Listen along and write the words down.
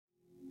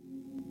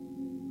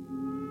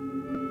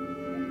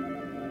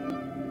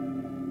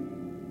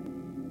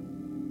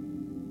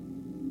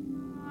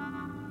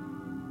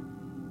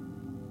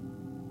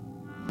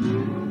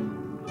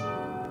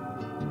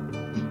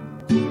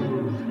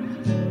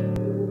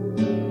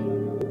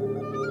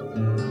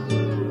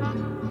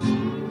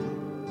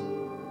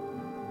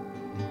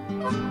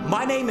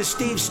My name is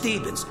Steve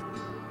Stevens,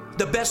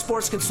 the best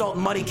sports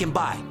consultant money can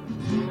buy.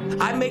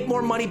 I make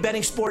more money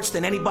betting sports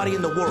than anybody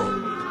in the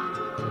world.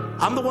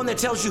 I'm the one that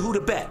tells you who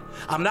to bet.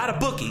 I'm not a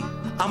bookie,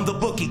 I'm the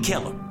bookie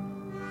killer.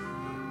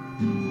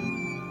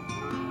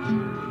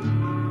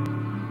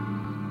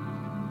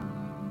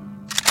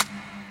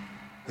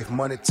 If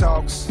money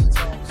talks,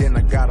 then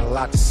I got a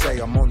lot to say.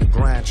 I'm on the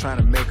grind trying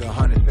to make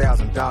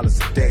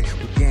 $100,000 a day.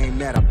 The game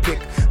that I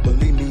pick,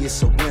 believe me,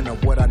 it's a winner.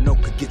 What I know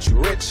could get you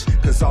rich,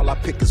 cause all I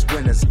pick is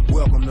winners.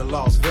 Welcome to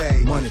Las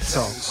Vegas. Money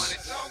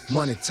talks,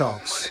 money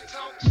talks.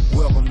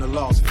 Welcome to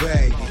Las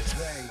Vegas.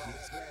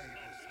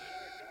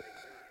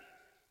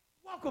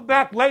 Welcome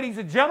back, ladies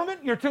and gentlemen.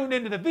 You're tuned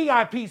into the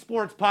VIP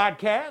Sports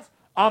Podcast.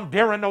 I'm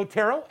Darren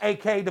Otero,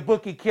 a.k.a. the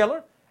Bookie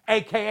Killer,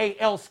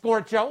 a.k.a. El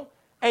Scorcho,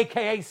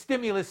 a.k.a.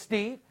 Stimulus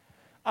Steve.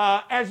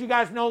 As you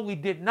guys know, we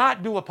did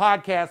not do a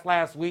podcast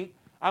last week.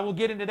 I will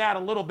get into that a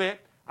little bit.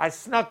 I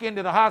snuck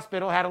into the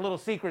hospital, had a little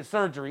secret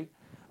surgery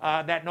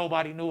that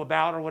nobody knew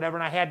about or whatever,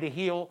 and I had to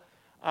heal.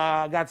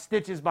 Got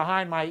stitches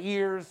behind my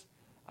ears.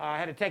 I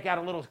had to take out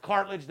a little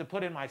cartilage to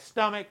put in my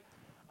stomach.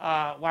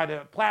 While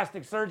the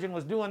plastic surgeon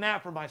was doing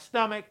that for my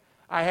stomach,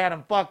 I had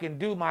him fucking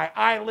do my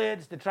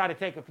eyelids to try to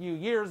take a few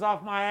years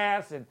off my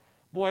ass, and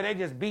boy, they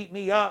just beat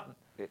me up.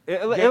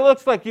 It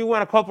looks like you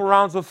went a couple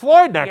rounds with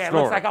Floyd next door. Yeah,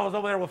 it looks like I was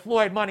over there with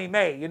Floyd Money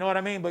May, you know what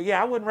I mean? But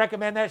yeah, I wouldn't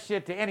recommend that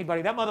shit to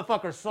anybody. That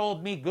motherfucker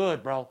sold me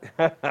good, bro.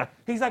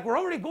 He's like, we're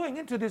already going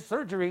into this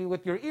surgery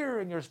with your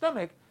ear and your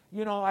stomach.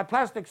 You know, a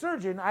plastic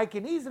surgeon, I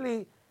can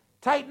easily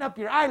tighten up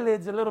your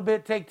eyelids a little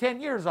bit, take 10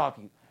 years off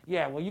you.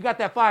 Yeah, well, you got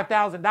that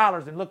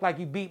 $5,000 and looked like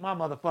you beat my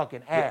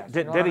motherfucking ass.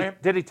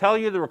 Did he tell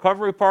you the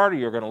recovery part, or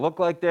you're going to look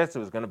like this? It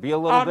was going to be a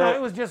little bit? No,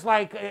 it was just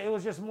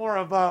more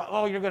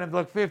of, you're going to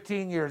look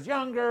 15 years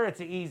younger. It's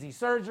an easy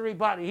surgery.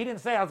 But he didn't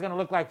say I was going to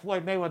look like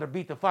Floyd Mayweather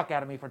beat the fuck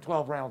out of me for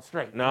 12 rounds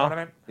straight. No? You know what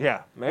I mean?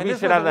 Yeah, maybe you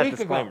should have that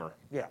disclaimer. Ago.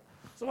 Yeah.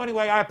 So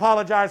anyway, I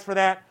apologize for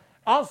that.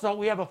 Also,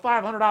 we have a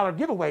 $500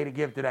 giveaway to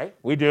give today.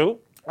 We do.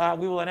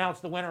 We will announce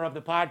the winner of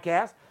the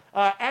podcast.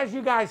 As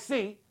you guys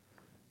see,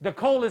 the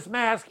coldest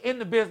mask in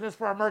the business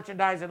for our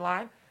merchandising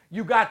line.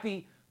 You got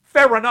the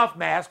Fair Enough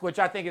mask, which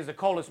I think is the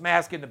coldest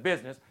mask in the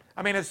business.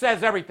 I mean, it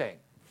says everything.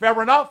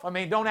 Fair enough? I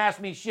mean, don't ask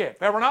me shit.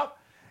 Fair enough?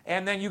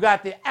 And then you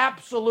got the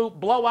absolute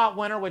blowout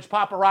winner, which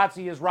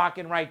Paparazzi is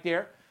rocking right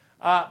there.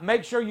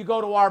 Make sure you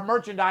go to our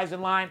merchandising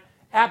line,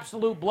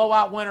 absolute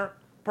blowout winner,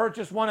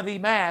 purchase one of the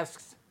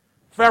masks.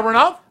 Fair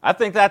enough? I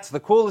think that's the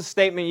coolest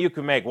statement you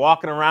can make,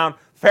 walking around.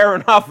 Fair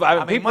enough.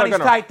 I mean, money's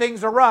tight,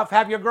 things are rough.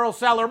 Have your girl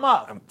sell her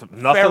muff.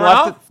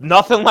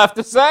 Nothing left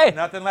to say.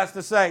 Nothing less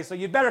to say. So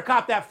you'd better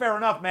cop that Fair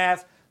Enough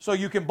mask so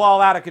you can ball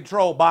out of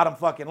control, bottom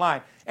fucking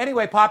line.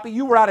 Anyway, Poppy,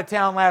 you were out of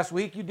town last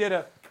week. You did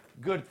a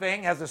good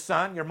thing as a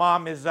son. Your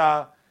mom is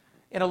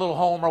in a little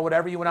home or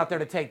whatever. You went out there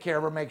to take care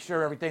of her, make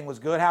sure everything was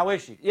good. How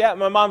is she? Yeah,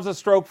 my mom's a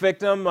stroke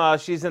victim.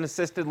 She's in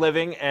assisted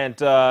living, and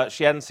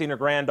she hadn't seen her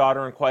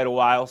granddaughter in quite a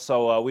while.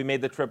 So we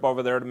made the trip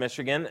over there to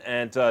Michigan,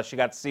 and she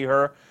got to see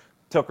her.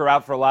 Took her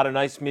out for a lot of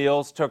nice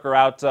meals, took her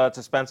out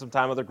to spend some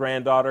time with her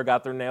granddaughter,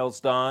 got their nails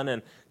done,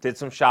 and did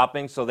some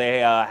shopping, so they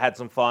had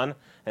some fun.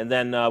 And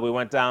then we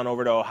went down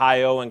over to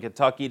Ohio and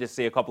Kentucky to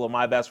see a couple of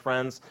my best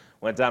friends.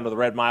 Went down to the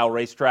Red Mile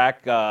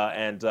racetrack,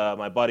 and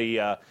my buddy,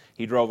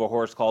 he drove a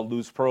horse called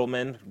Luz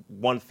Perlman,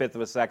 1/5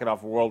 of a second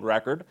off a world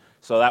record.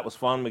 So that was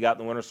fun. We got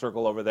in the winner's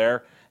circle over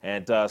there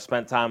and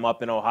spent time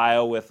up in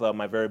Ohio with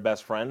my very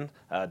best friend,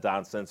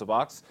 Don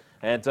Sensabox.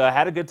 And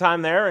had a good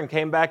time there and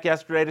came back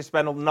yesterday to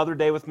spend another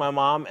day with my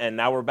mom. And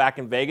now we're back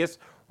in Vegas,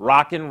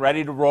 rocking,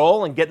 ready to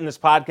roll, and getting this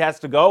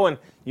podcast to go. And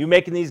you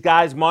making these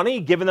guys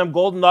money, giving them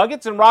golden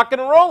nuggets, and rocking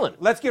and rolling.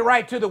 Let's get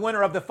right to the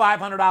winner of the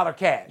 $500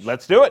 cash.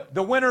 Let's do it.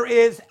 The winner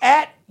is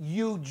at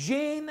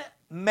Eugene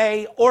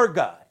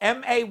Mayorga,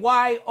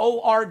 Mayorga.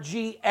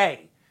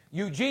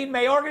 Eugene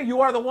Mayorga,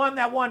 you are the one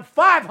that won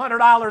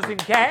 $500 in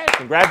cash.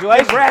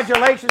 Congratulations.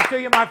 Congratulations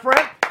to you, my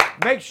friend.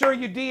 Make sure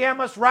you DM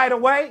us right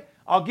away.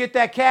 I'll get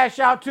that cash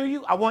out to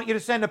you. I want you to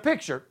send a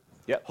picture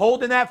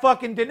holding that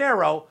fucking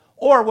dinero,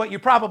 or what you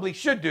probably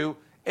should do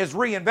is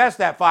reinvest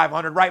that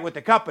 $500 right with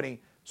the company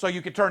so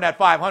you can turn that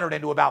 $500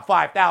 into about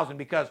 $5,000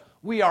 because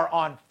we are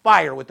on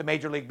fire with the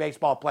Major League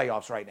Baseball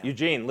playoffs right now.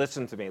 Eugene,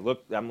 listen to me.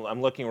 Look,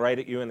 I'm looking right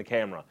at you in the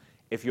camera.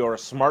 If you're a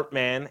smart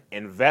man,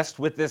 invest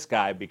with this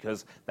guy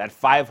because that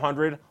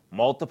 500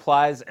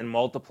 multiplies and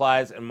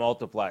multiplies and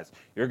multiplies.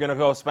 You're going to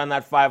go spend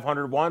that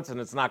 500 once and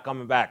it's not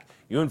coming back.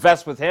 You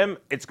invest with him,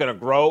 it's going to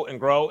grow and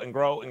grow and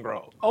grow and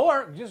grow.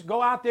 Or just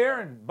go out there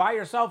and buy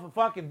yourself a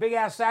fucking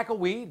big-ass sack of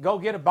weed, go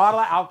get a bottle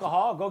of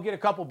alcohol, go get a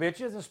couple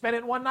bitches and spend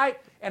it one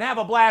night and have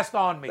a blast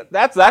on me.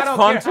 That's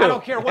fun, too. I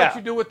don't care what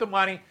you do with the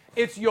money.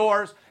 It's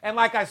yours. And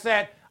like I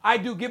said, I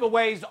do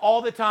giveaways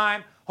all the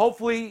time.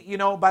 Hopefully, you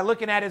know, by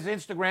looking at his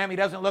Instagram, he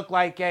doesn't look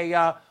like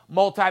a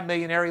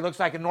multimillionaire. He looks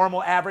like a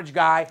normal average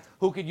guy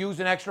who could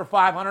use an extra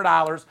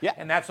 $500. Yeah.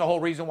 And that's the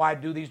whole reason why I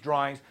do these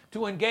drawings,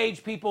 to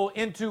engage people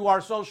into our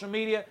social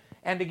media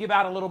and to give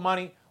out a little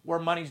money where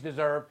money's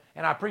deserved.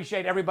 And I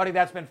appreciate everybody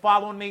that's been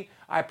following me.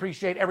 I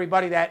appreciate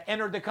everybody that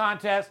entered the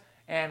contest.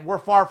 and we're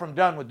far from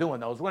done with doing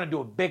those. We're going to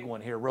do a big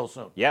one here real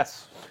soon.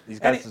 Yes, these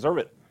guys deserve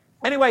it.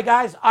 Anyway,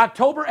 guys,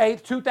 October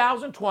 8th,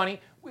 2020,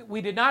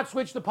 we did not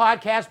switch the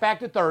podcast back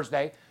to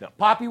Thursday. No.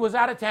 Poppy was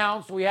out of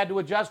town, so we had to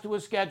adjust to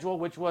his schedule,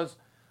 which was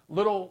a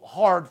little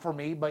hard for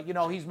me. But,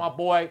 he's my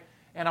boy,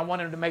 and I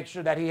wanted to make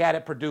sure that he had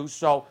it produced.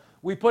 So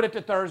we put it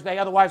to Thursday.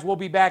 Otherwise, we'll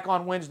be back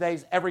on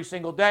Wednesdays every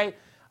single day.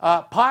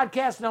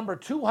 Podcast number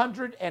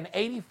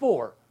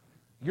 284,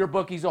 Your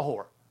Bookie's a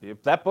Whore.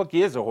 If that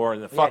bookie is a whore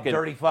in the fucking...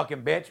 dirty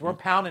fucking bitch. We're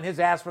pounding his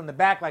ass from the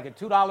back like a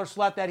 $2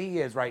 slut that he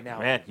is right now.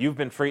 Man, you've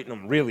been treating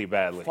him really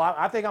badly.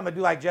 I think I'm going to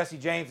do like Jesse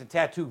James and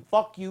tattoo.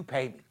 Fuck you,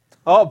 pay me.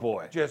 Oh,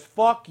 boy. Just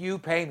fuck you,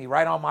 pay me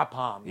right on my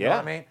palm. You know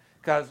what I Yeah. mean?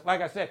 Because,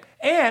 like I said,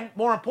 and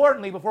more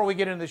importantly, before we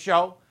get into the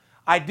show,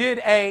 I did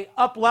a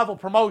up-level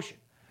promotion.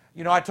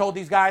 I told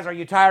these guys, are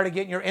you tired of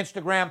getting your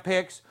Instagram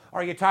pics?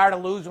 Are you tired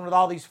of losing with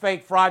all these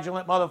fake,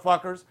 fraudulent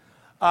motherfuckers?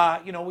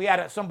 We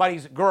had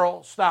somebody's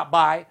girl stop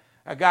by,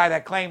 a guy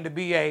that claimed to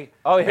be a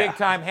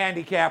big-time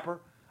handicapper,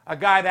 a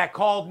guy that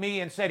called me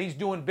and said he's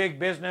doing big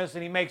business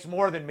and he makes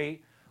more than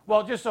me.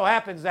 Well, it just so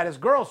happens that his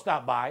girl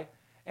stopped by,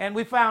 and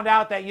we found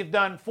out that you've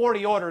done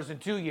 40 orders in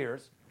 2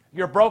 years.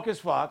 You're broke as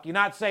fuck. You're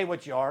not say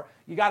what you are.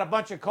 You got a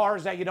bunch of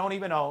cars that you don't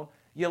even own.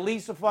 You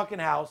lease a fucking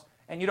house,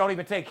 and you don't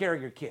even take care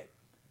of your kid.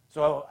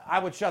 So I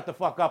would shut the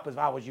fuck up if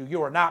I was you.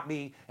 You are not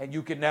me, and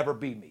you can never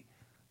be me.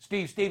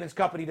 Steve Stevens'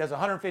 company does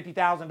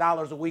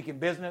 $150,000 a week in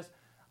business.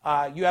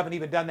 You haven't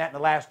even done that in the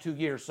last 2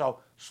 years, so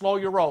slow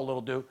your roll,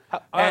 little dude.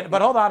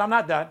 But hold on, I'm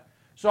not done.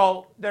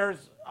 So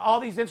there's all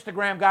these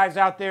Instagram guys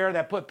out there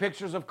that put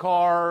pictures of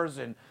cars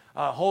and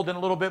holding a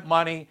little bit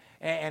money,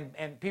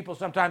 and people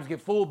sometimes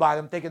get fooled by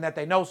them thinking that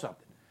they know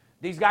something.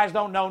 These guys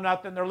don't know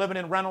nothing. They're living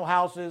in rental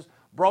houses,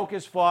 broke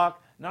as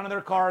fuck. None of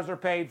their cars are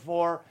paid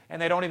for, and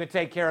they don't even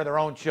take care of their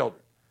own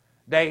children.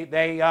 They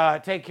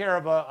take care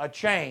of a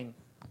chain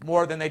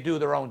more than they do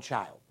their own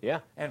child. Yeah.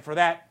 And for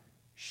that,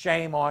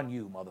 shame on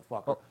you,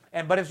 motherfucker.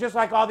 But it's just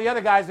like all the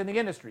other guys in the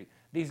industry.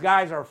 These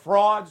guys are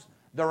frauds.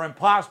 They're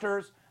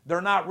imposters.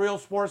 They're not real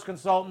sports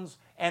consultants,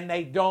 and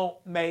they don't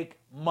make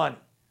money.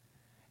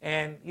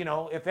 And,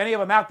 if any of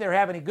them out there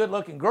have any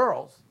good-looking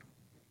girls,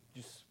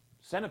 just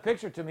send a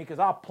picture to me because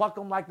I'll pluck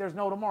them like there's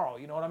no tomorrow.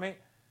 You know what I mean?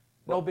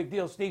 No big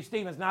deal. Steve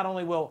Stevens not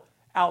only will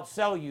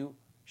outsell you,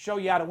 show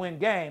you how to win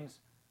games,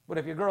 but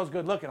if your girl's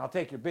good looking, I'll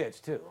take your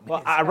bitch too.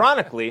 Well,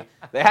 ironically,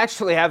 they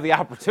actually have the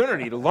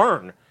opportunity to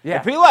learn. Yeah.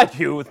 And be like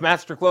you with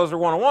Master Closer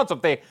 101. So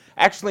if they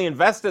actually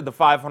invested the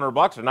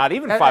 $500 or not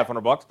even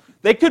 $500,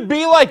 they could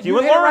be like you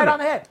and hit it learn. right on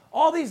the head.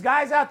 All these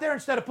guys out there,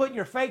 instead of putting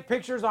your fake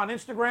pictures on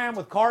Instagram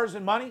with cars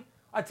and money,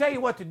 I tell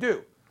you what to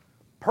do.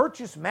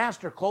 Purchase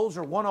Master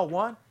Closer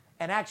 101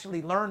 and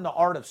actually learn the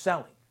art of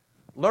selling.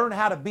 Learn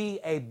how to be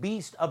a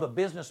beast of a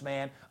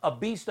businessman, a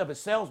beast of a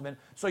salesman,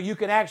 so you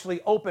can actually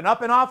open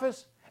up an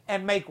office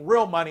and make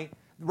real money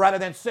rather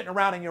than sitting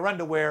around in your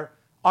underwear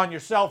on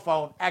your cell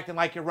phone acting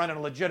like you're running a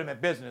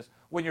legitimate business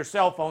when your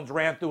cell phone's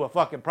ran through a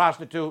fucking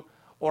prostitute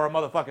or a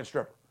motherfucking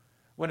stripper.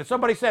 When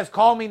somebody says,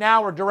 call me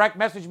now or direct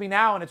message me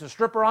now, and it's a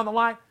stripper on the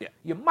line,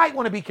 you might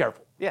want to be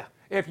careful. Yeah.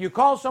 If you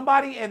call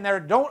somebody and they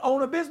don't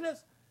own a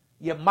business,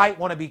 you might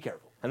want to be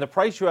careful. And the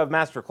price you have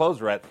Master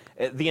Closer at,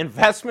 the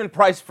investment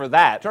price for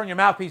that. Turn your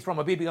mouthpiece from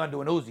a BB gun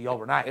to an Uzi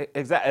overnight.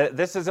 Exactly.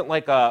 This isn't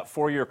like a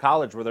 4-year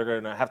college where they're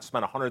going to have to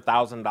spend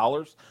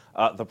 $100,000.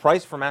 The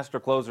price for Master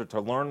Closer to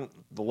learn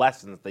the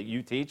lessons that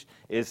you teach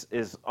is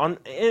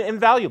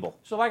invaluable.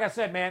 So like I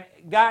said, man,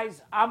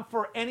 guys, I'm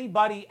for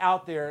anybody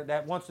out there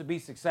that wants to be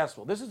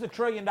successful. This is a $1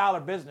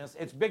 trillion business.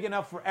 It's big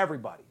enough for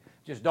everybody.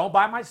 Just don't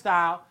buy my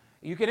style.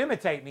 You can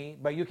imitate me,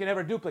 but you can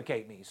never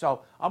duplicate me.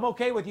 So I'm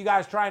okay with you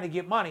guys trying to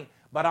get money,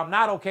 but I'm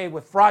not okay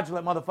with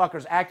fraudulent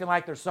motherfuckers acting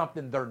like they're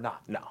something they're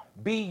not. No.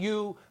 Be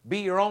you, be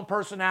your own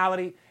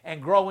personality,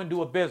 and grow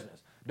into a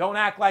business. Don't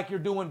act like you're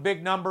doing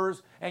big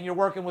numbers and you're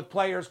working with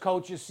players,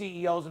 coaches,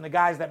 CEOs, and the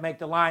guys that make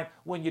the line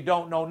when you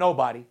don't know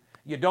nobody.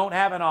 You don't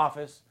have an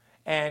office,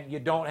 and you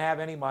don't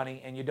have any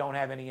money, and you don't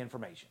have any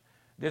information.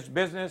 This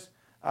business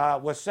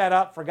was set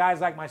up for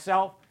guys like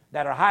myself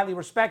that are highly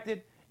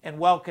respected and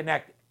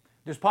well-connected.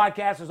 This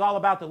podcast is all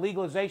about the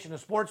legalization of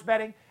sports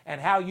betting and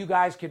how you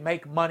guys can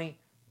make money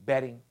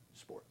betting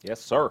sports.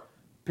 Yes, sir.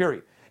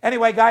 Period.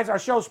 Anyway, guys, our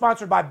show is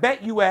sponsored by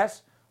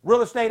BetUS,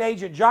 real estate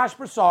agent Josh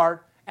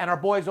Broussard, and our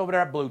boys over there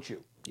at Blue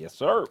Chew. Yes,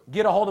 sir.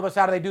 Get a hold of us.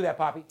 How do they do that,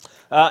 Poppy?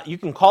 You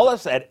can call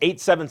us at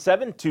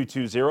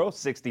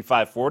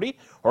 877-220-6540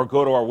 or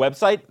go to our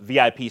website,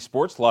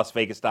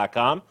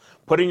 VIPSportsLasVegas.com.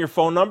 Put in your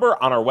phone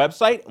number on our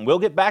website, and we'll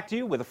get back to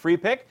you with a free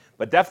pick.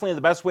 But definitely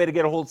the best way to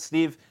get a hold of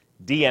Steve,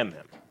 DM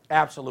him.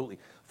 Absolutely.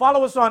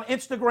 Follow us on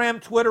Instagram,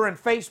 Twitter, and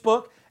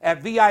Facebook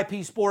at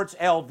VIP Sports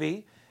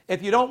LV.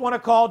 If you don't want to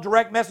call,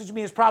 direct message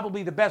me is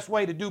probably the best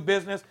way to do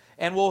business,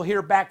 and we'll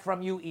hear back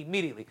from you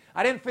immediately.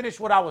 I didn't finish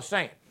what I was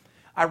saying.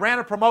 I ran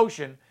a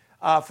promotion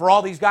for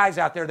all these guys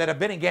out there that have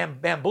been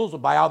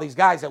bamboozled by all these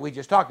guys that we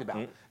just talked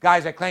about.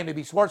 Guys that claim to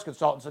be sports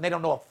consultants, and they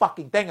don't know a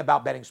fucking thing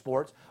about betting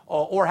sports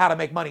or how to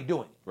make money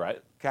doing it.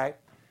 Right. Okay?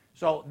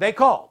 So they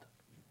called,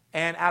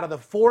 and out of the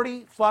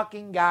 40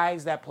 fucking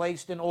guys that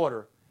placed an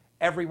order,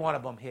 every one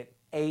of them hit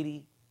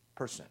 80%.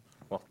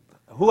 Well,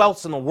 who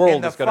else in the world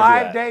in the is going to do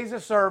that? 5 days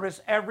of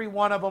service, every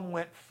one of them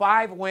went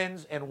 5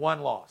 wins and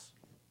 1 loss.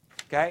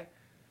 Okay?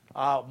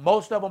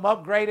 Most of them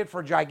upgraded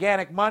for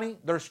gigantic money.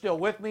 They're still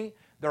with me.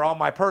 They're on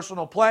my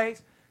personal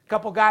plays. A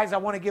couple guys I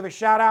want to give a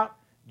shout out.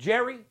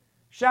 Jerry.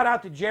 Shout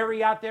out to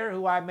Jerry out there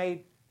who I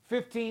made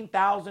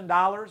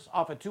 $15,000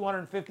 off a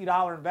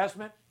 $250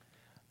 investment.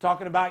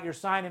 Talking about you're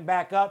signing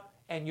back up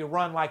and you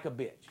run like a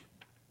bitch.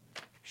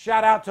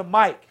 Shout out to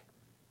Mike.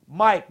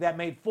 Mike that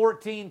made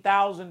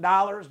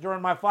 $14,000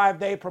 during my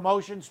 5-day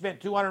promotion, spent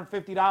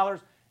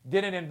 $250,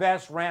 didn't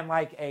invest, ran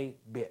like a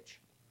bitch.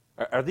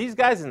 Are these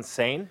guys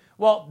insane?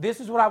 Well, this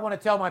is what I want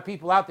to tell my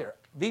people out there.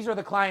 These are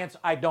the clients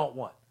I don't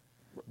want.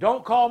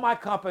 Don't call my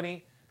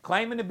company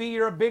claiming to be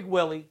you're a big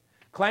Willie,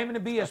 claiming to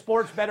be a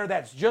sports bettor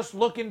that's just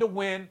looking to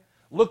win,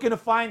 looking to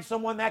find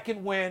someone that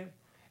can win,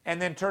 and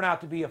then turn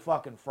out to be a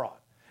fucking fraud.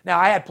 Now,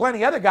 I had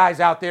plenty of other guys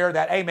out there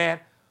that, hey, man,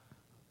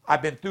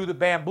 I've been through the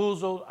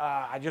bamboozle.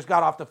 I just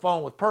got off the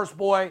phone with Purse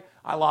Boy.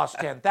 I lost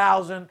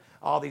 10,000.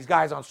 All these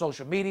guys on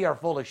social media are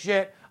full of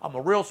shit. I'm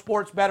a real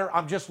sports bettor.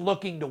 I'm just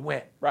looking to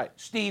win. Right.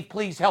 Steve,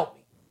 please help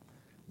me.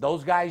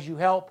 Those guys you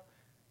help,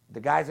 the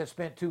guys that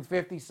spent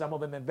 $250, some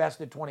of them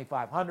invested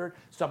 $2,500,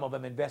 some of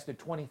them invested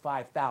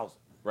 $25,000.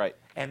 Right.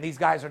 And these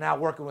guys are now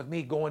working with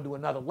me, going to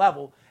another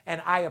level.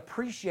 And I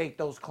appreciate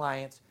those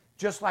clients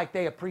just like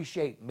they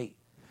appreciate me.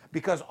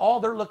 Because all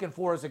they're looking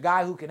for is a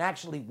guy who can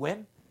actually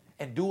win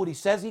and do what he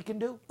says he can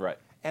do. Right.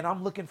 And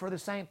I'm looking for the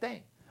same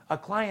thing. A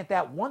client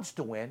that wants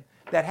to win,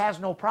 that has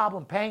no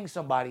problem paying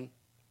somebody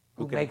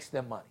who makes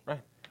them money.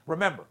 Right.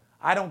 Remember,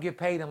 I don't get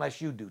paid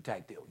unless you do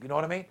type deal. You know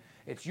what I mean?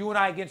 It's you and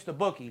I against the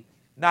bookie,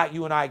 not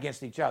you and I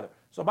against each other.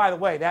 So by the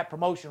way, that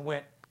promotion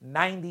went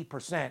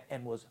 90%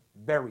 and was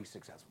very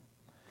successful.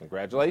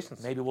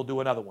 Congratulations. Maybe we'll do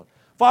another one.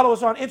 Follow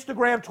us on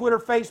Instagram, Twitter,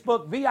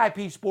 Facebook,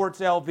 VIP Sports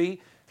LV.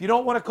 If you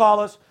don't want to call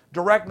us,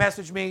 direct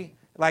message me,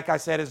 like I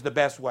said, is the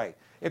best way.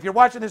 If you're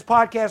watching this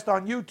podcast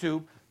on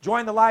YouTube,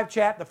 join the live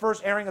chat, the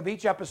first airing of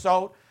each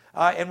episode,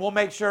 and we'll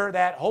make sure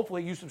that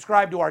hopefully you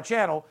subscribe to our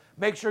channel.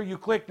 Make sure you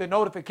click the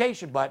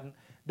notification button.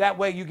 That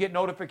way you get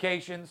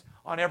notifications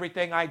on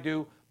everything I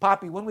do.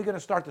 Poppy, when are we going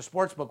to start the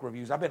sportsbook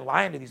reviews? I've been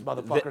lying to these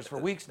motherfuckers for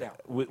weeks now.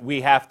 We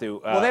have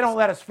to. Well, they don't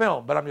let us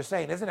film, but I'm just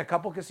saying, isn't a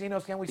couple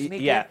casinos, can we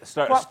sneak yeah, in?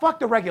 Fuck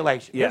the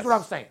regulation. Yes. Here's what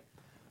I'm saying.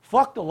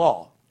 Fuck the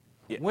law.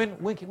 Yeah.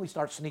 When can we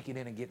start sneaking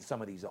in and getting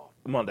some of these off?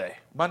 Monday.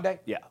 Monday?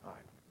 Yeah. All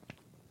right.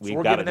 So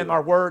we're giving them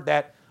our word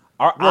that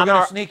we're going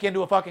to sneak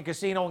into a fucking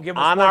casino and give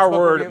them a on our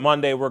word review.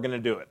 Monday, we're going to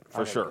do it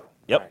for Okay, sure. Good.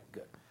 Yep. All right,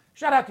 good.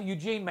 Shout out to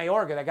Eugene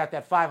Mayorga that got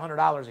that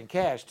 $500 in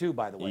cash too,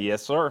 by the way.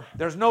 Yes, sir.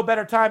 There's no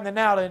better time than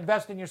now to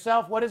invest in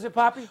yourself. What is it,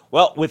 Poppy?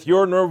 Well, with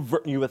your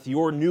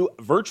new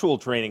virtual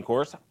training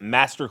course,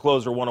 Master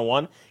Closer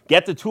 101,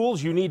 get the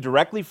tools you need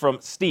directly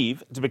from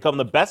Steve to become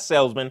the best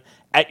salesman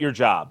at your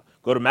job.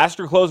 Go to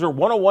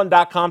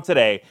mastercloser101.com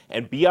today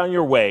and be on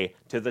your way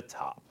to the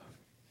top.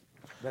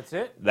 That's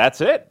it?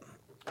 That's it.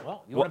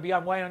 Well, you want to be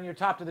on way on your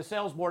top to the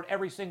sales board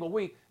every single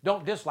week.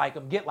 Don't dislike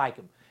them. Get like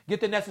them.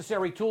 Get the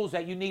necessary tools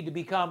that you need to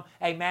become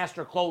a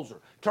master closer.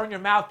 Turn your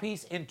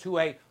mouthpiece into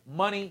a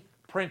money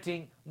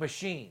printing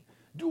machine.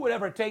 Do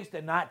whatever it takes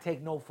to not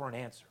take no for an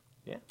answer.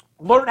 Yeah.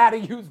 Learn how to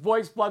use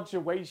voice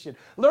fluctuation.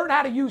 Learn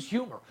how to use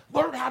humor.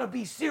 Learn how to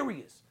be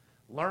serious.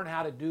 Learn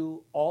how to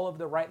do all of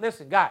the right.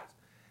 Listen, guys,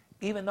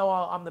 even though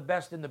I'm the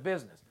best in the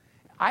business,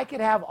 I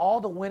could have all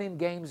the winning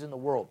games in the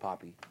world,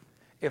 Poppy.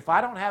 If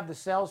I don't have the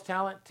sales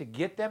talent to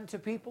get them to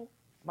people,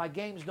 my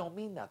games don't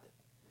mean nothing.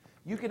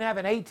 You can have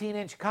an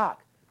 18-inch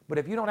cock, but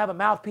if you don't have a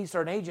mouthpiece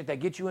or an agent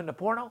that gets you into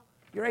porno,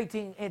 your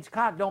 18-inch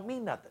cock don't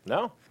mean nothing.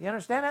 No. You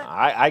understand that?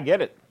 I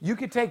get it. You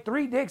could take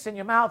 3 dicks in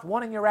your mouth,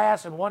 1 in your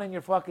ass, and 1 in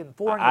your fucking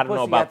 4 in your I don't pussy.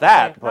 know about at the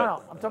that, same- but-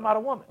 No, I'm talking about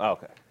a woman.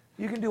 Okay.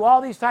 You can do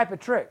all these type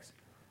of tricks,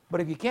 but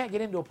if you can't get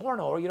into a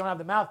porno or you don't have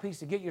the mouthpiece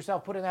to get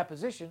yourself put in that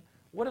position,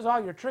 what does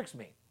all your tricks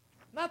mean?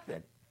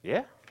 Nothing.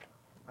 Yeah.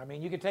 I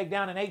mean, you could take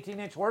down an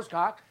 18-inch horse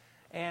cock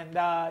and,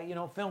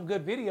 film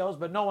good videos,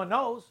 but no one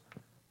knows.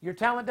 Your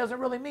talent doesn't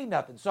really mean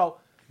nothing. So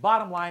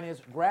bottom line is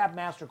grab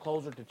Master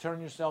Closer to turn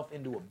yourself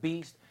into a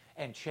beast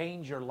and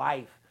change your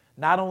life,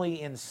 not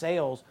only in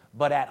sales,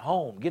 but at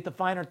home. Get the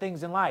finer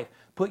things in life.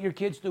 Put your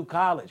kids through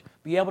college.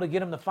 Be able to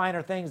get them the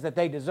finer things that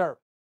they deserve.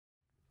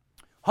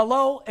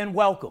 Hello and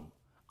welcome.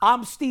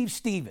 I'm Steve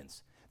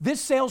Stevens. This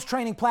sales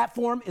training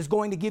platform is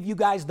going to give you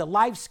guys the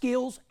life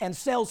skills and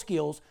sales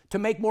skills to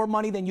make more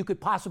money than you could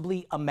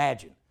possibly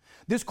imagine.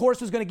 This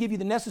course is going to give you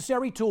the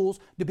necessary tools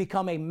to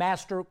become a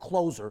master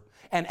closer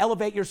and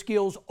elevate your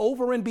skills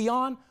over and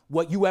beyond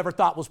what you ever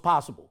thought was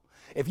possible.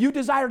 If you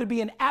desire to be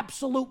an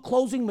absolute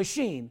closing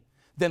machine,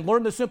 then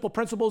learn the simple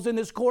principles in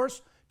this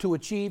course to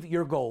achieve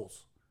your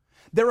goals.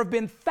 There have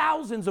been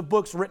thousands of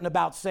books written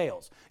about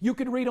sales. You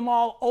could read them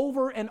all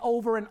over and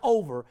over and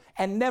over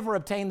and never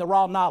obtain the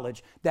raw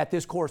knowledge that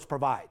this course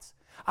provides.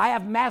 I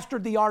have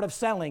mastered the art of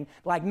selling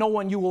like no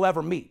one you will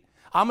ever meet.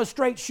 I'm a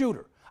straight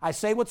shooter. I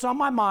say what's on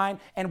my mind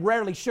and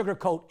rarely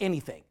sugarcoat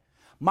anything.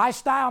 My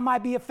style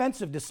might be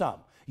offensive to some.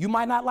 You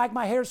might not like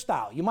my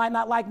hairstyle. You might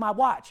not like my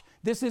watch.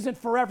 This isn't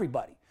for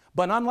everybody.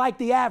 But unlike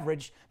the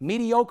average,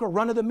 mediocre,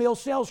 run-of-the-mill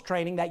sales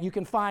training that you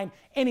can find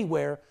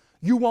anywhere,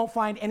 you won't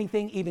find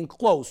anything even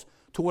close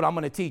to what I'm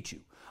going to teach you.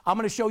 I'm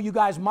going to show you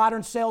guys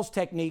modern sales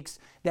techniques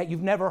that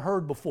you've never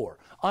heard before,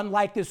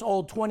 unlike this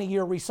old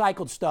 20-year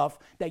recycled stuff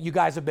that you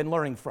guys have been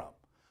learning from.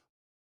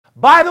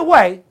 By the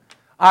way,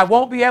 I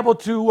won't be able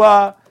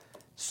to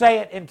say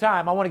it in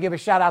time. I want to give a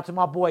shout out to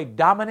my boy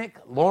Dominic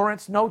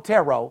Lawrence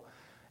Notero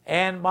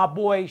and my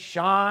boy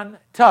Sean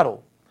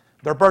Tuttle.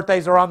 Their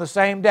birthdays are on the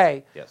same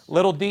day. Yes.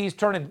 Little D's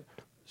turning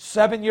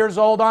 7 years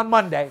old on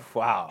Monday.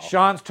 Wow.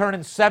 Sean's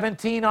turning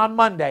 17 on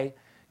Monday.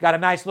 Got a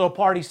nice little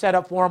party set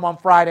up for him on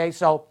Friday,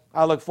 so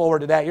I look forward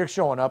to that. You're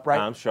showing up, right?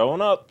 I'm showing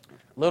up.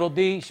 Little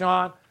D,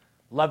 Sean,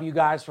 love you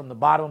guys from the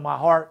bottom of my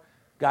heart.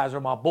 Guys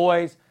are my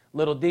boys.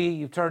 Little D,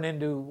 you've turned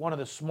into one of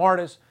the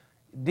smartest.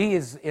 D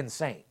is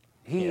insane.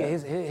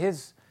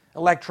 His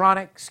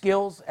electronic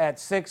skills at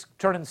 6,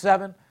 turning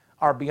 7,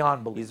 are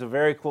beyond belief. He's a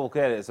very cool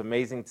kid. It's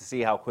amazing to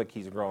see how quick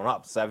he's grown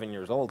up. 7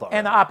 years old already.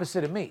 And the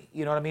opposite of me.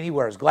 You know what I mean? He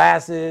wears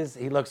glasses.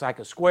 He looks like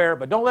a square.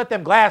 But don't let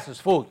them glasses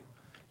fool you.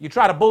 You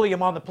try to bully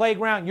him on the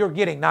playground, you're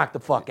getting knocked the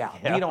fuck out.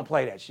 Yeah. He don't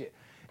play that shit.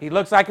 He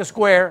looks like a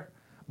square,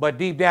 but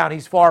deep down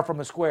he's far from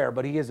a square.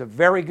 But he is a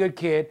very good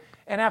kid.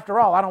 And after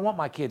all, I don't want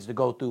my kids to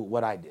go through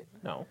what I did.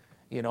 No.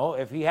 You know,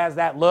 if he has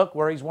that look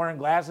where he's wearing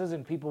glasses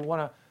and people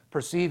want to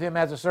perceive him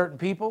as a certain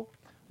people,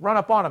 run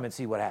up on him and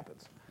see what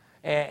happens.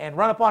 And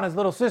run up on his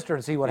little sister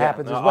and see what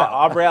happens as well.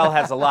 Aubrielle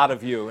has a lot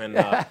of you, and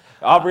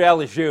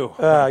Aubrielle is you.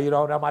 You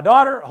know, now my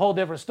daughter, a whole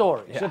different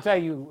story. Yeah. She'll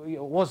tell you,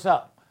 what's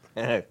up?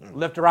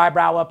 Lift her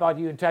eyebrow up on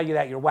you and tell you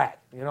that you're whack.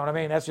 You know what I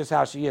mean? That's just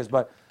how she is.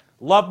 But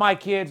love my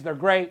kids. They're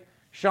great.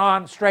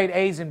 Sean, straight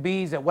A's and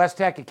B's at West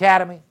Tech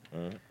Academy.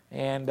 Mm-hmm.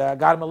 And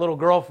got him a little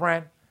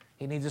girlfriend.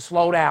 He needs to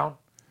slow down.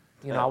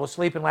 You know, I was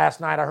sleeping last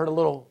night. I heard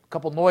a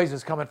couple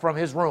noises coming from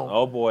his room.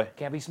 Oh, boy.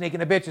 Can't be sneaking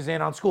the bitches in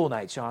on school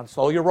night, Sean.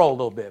 Slow your roll a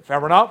little bit.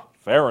 Fair enough?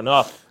 Fair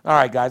enough. All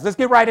right, guys, let's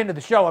get right into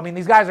the show. I mean,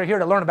 these guys are here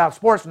to learn about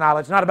sports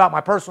knowledge, not about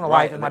my personal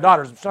life and my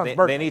daughter's son's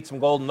birthday. They need some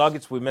golden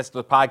nuggets. We missed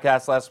the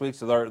podcast last week,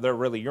 so they're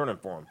really yearning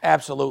for them.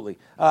 Absolutely.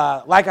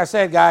 Like I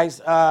said, guys,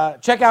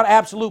 check out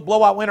Absolute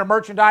Blowout Winter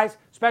merchandise,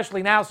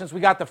 especially now since we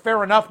got the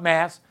Fair Enough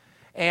mask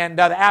and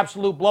the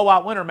Absolute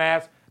Blowout Winter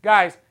mask.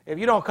 Guys, if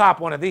you don't cop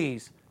one of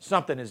these,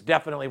 something is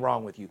definitely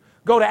wrong with you.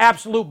 Go to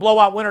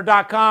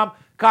AbsoluteBlowoutWinter.com,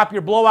 cop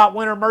your Blowout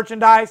Winter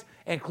merchandise,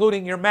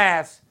 including your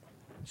mask.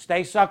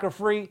 Stay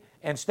sucker-free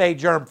and stay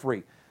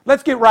germ-free.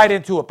 Let's get right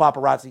into it,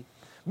 paparazzi.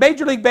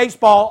 Major League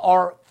Baseball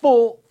are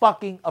full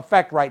fucking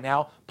effect right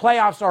now.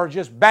 Playoffs are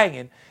just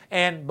banging.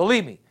 And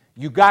believe me,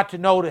 you got to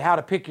know how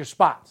to pick your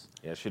spots.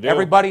 Yes, you do.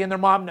 Everybody and their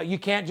mom, you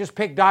can't just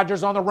pick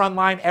Dodgers on the run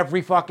line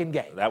every fucking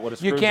game. That would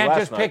have You screwed can't last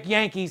just night. pick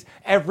Yankees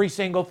every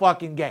single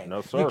fucking game.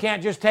 No, sir. You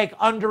can't just take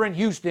under in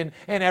Houston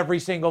in every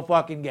single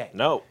fucking game.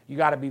 No. You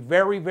got to be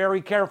very,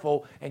 very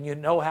careful, and you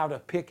know how to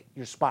pick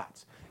your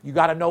spots. You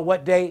got to know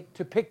what day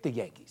to pick the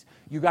Yankees.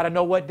 You got to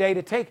know what day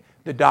to take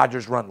the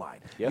Dodgers run line.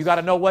 Yes. You got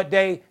to know what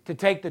day to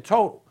take the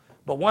total.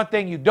 But one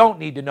thing you don't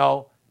need to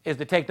know is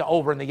to take the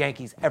over in the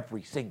Yankees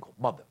every single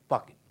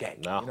motherfucking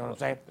game. No. You know what I'm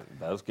saying?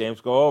 Those games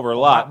go over a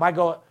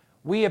lot.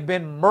 We have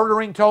been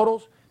murdering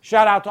totals.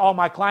 Shout out to all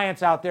my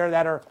clients out there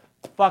that are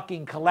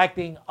fucking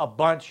collecting a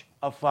bunch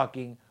of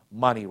fucking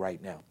money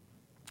right now.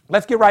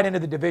 Let's get right into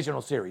the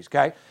divisional series,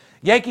 okay?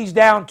 Yankees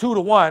down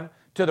 2-1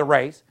 to the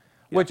Rays,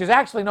 which is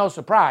actually no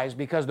surprise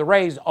because the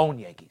Rays own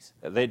Yankees.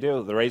 They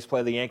do. The Rays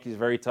play the Yankees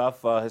very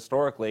tough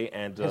historically.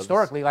 And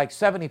Historically, like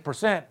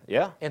 70%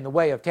 in the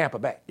way of Tampa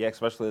Bay. Yeah,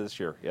 especially this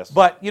year, yes.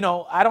 But, you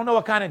know, I don't know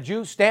what kind of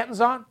juice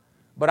Stanton's on,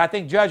 but I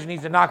think Judge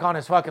needs to knock on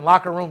his fucking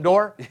locker room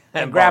door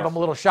and grab him a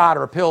little shot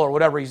or a pill or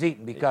whatever he's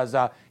eating because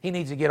he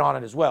needs to get on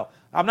it as well.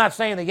 I'm not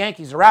saying the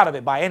Yankees are out of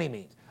it by any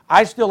means.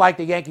 I still like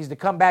the Yankees to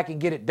come back and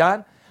get it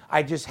done.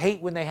 I just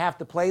hate when they have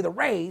to play the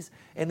Rays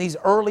in these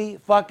early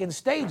fucking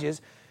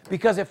stages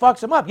because it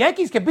fucks them up.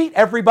 Yankees can beat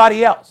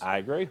everybody else. I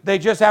agree. They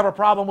just have a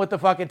problem with the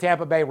fucking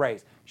Tampa Bay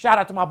Rays. Shout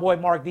out to my boy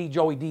Mark D,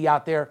 Joey D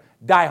out there,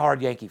 diehard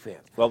Yankee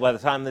fans. Well, by the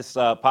time this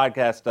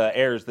podcast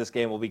airs, this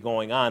game will be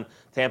going on.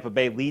 Tampa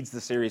Bay leads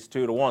the series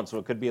 2-1, so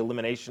it could be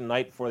elimination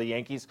night for the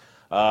Yankees.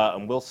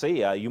 And we'll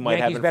see. You might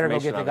Yankees have better go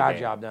information get on the God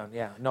game. job done.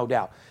 Yeah, no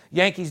doubt.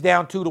 Yankees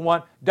down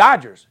 2-1.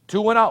 Dodgers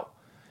 2-0.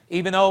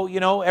 Even though, you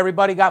know,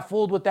 everybody got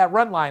fooled with that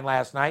run line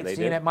last night, They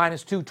seeing did. at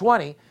minus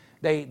 220.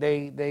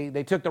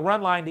 They took the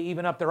run line to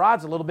even up their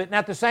odds a little bit. And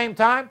at the same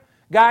time,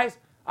 guys,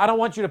 I don't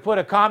want you to put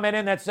a comment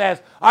in that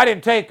says, I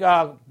didn't take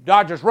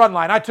Dodgers run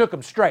line. I took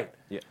them straight.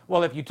 Yeah.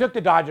 Well, if you took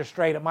the Dodgers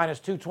straight at minus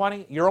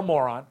 220, you're a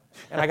moron.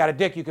 And I got a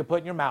dick you could put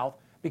in your mouth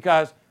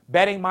because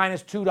betting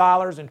minus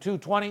 $2 and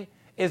 220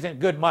 isn't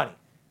good money.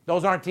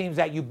 Those aren't teams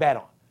that you bet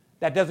on.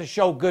 That doesn't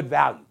show good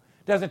value.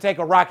 It doesn't take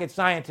a rocket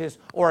scientist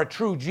or a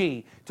true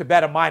G to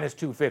bet a minus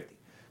 250.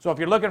 So if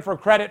you're looking for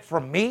credit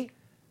from me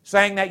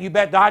saying that you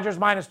bet Dodgers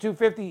minus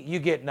 250, you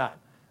get none.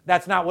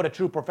 That's not what a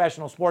true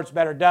professional sports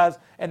bettor does,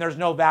 and there's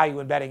no value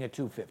in betting at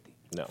 250.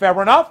 No.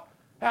 Fair enough?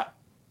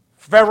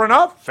 Fair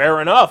enough? Fair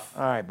enough.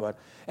 All right, bud.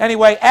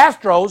 Anyway,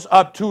 Astros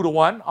up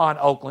 2-1 on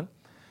Oakland.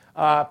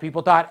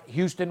 People thought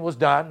Houston was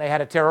done. They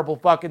had a terrible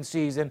fucking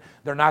season.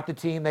 They're not the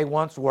team they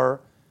once were.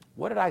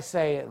 What did I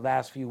say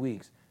last few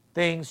weeks?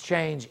 Things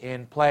change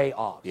in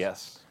playoffs.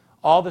 Yes.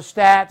 All the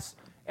stats,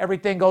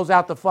 everything goes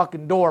out the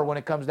fucking door when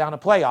it comes down to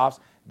playoffs.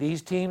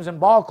 These teams and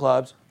ball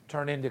clubs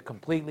turn into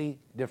completely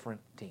different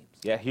teams.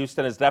 Yeah,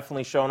 Houston has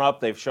definitely shown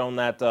up. They've shown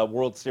that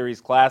World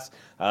Series class.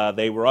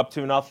 They were up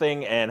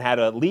 2-0 and had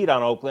a lead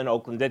on Oakland.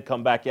 Oakland did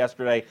come back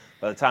yesterday.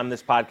 By the time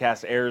this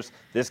podcast airs,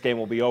 this game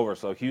will be over.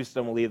 So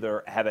Houston will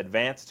either have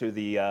advanced to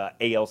the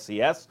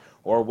ALCS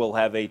or we'll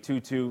have a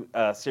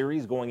 2-2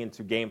 series going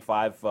into Game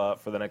 5 for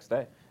the next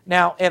day.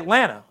 Now,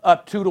 Atlanta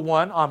up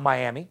 2-1 on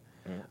Miami.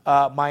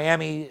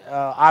 Miami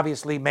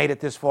obviously made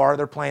it this far.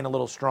 They're playing a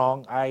little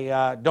strong.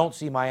 I don't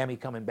see Miami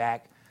coming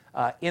back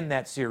in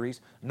that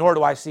series, nor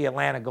do I see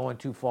Atlanta going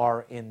too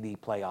far in the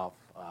playoff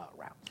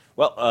round.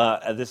 Well,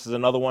 this is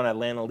another one.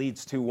 Atlanta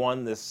leads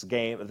 2-1.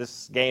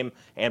 This game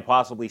and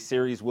possibly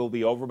series will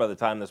be over by the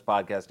time this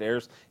podcast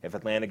airs. If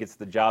Atlanta gets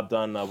the job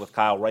done with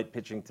Kyle Wright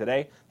pitching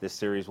today, this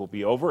series will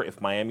be over.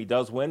 If Miami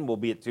does win, we'll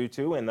be at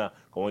 2-2 and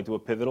going to a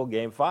pivotal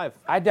Game 5.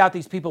 I doubt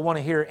these people want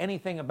to hear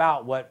anything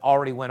about what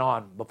already went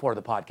on before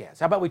the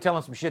podcast. How about we tell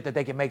them some shit that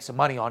they can make some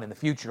money on in the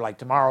future, like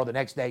tomorrow, the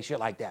next day, shit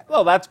like that?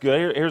 Well, that's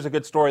good. Here's a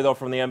good story, though,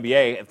 from the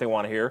NBA, if they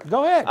want to hear.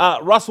 Go ahead.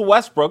 Russell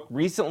Westbrook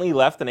recently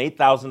left an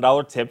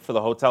 $8,000 tip for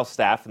the hotel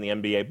staff in the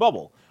NBA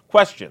bubble.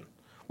 Question.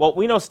 Well,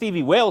 we know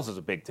Stevie Wales is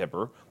a big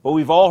tipper, but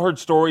we've all heard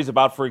stories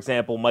about, for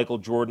example, Michael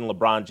Jordan,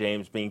 LeBron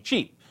James being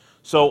cheap.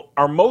 So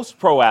are most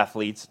pro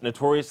athletes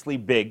notoriously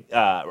big?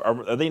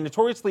 Are they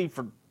notoriously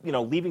for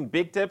leaving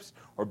big tips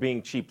or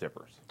being cheap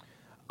tippers?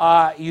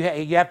 You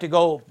have to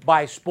go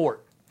by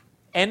sport.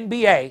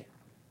 NBA,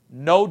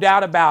 no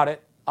doubt about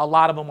it, a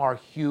lot of them are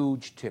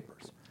huge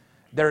tippers.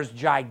 There's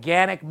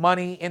gigantic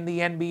money in the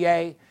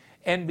NBA.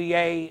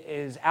 NBA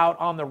is out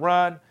on the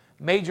run.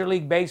 Major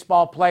League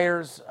Baseball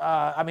players,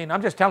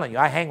 I'm just telling you,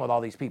 I hang with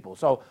all these people.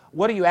 So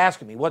what are you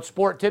asking me? What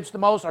sport tips the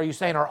most? Are you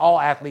saying are all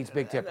athletes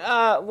big tippers?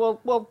 Well,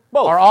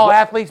 both. Are all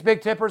athletes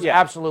big tippers? Yeah.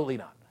 Absolutely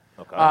not.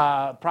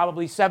 Okay.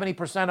 Probably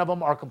 70% of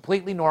them are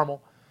completely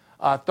normal.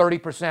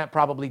 30%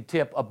 probably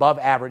tip above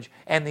average.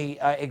 And the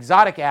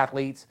exotic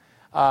athletes,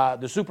 the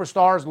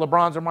superstars,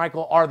 LeBrons or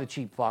Michael, are the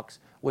cheap fucks,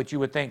 which you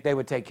would think they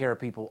would take care of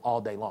people all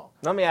day long.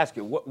 Let me ask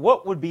you,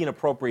 what would be an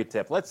appropriate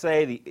tip? Let's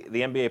say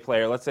the NBA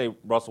player, let's say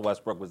Russell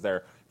Westbrook was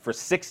there for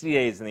 60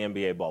 days in the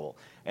NBA bubble,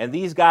 and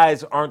these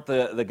guys aren't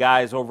the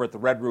guys over at the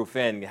Red Roof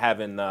Inn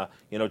having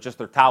just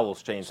their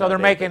towels changed. So they're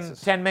making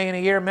 $10 million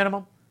a year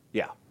minimum?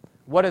 Yeah.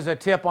 What is a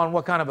tip on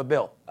what kind of a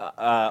bill?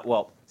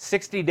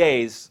 60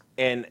 days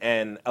in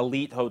an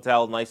elite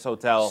hotel, nice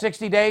hotel.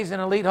 60 days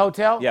in an elite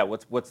hotel? Yeah,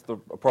 what's the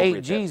appropriate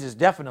 8 G's tip? is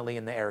definitely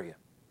in the area.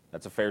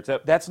 That's a fair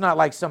tip? That's not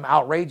like some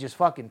outrageous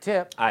fucking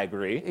tip. I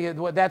agree.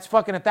 That's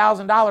fucking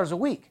 $1,000 a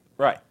week.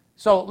 Right.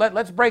 So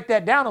let's break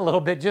that down a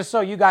little bit just so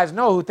you guys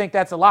know who think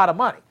that's a lot of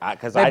money.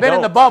 They've been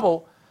in the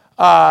bubble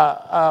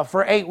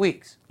for 8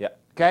 weeks. Yeah.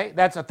 Okay?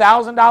 That's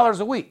 $1,000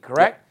 a week,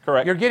 correct? Yeah,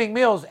 correct. You're getting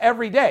meals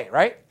every day,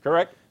 right?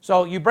 Correct.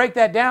 So you break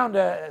that down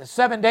to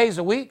 7 days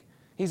a week,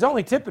 he's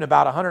only tipping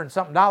about $100 and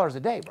something a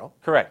day, bro.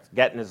 Correct.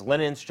 Getting his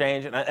linens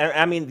changed. And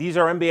I mean, these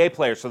are NBA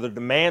players, so the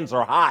demands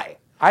are high.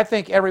 I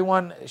think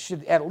everyone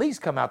should at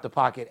least come out to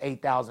pocket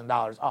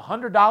 $8,000.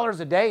 $100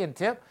 a day in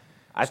tip?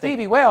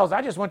 Stevie Wales,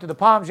 I just went to the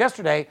Palms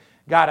yesterday,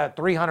 got a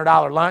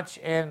 $300 lunch,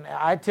 and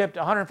I tipped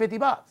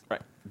 $150.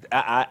 Right.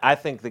 I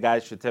think the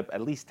guys should tip at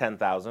least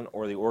 $10,000,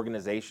 or the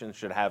organization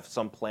should have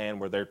some plan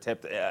where they're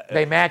tipped.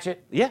 They match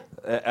it? Yeah.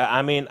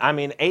 I mean,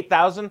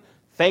 $8,000.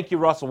 Thank you,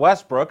 Russell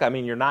Westbrook. I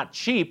mean, you're not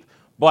cheap,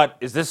 but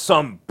is this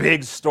some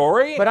big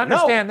story? But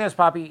understand this,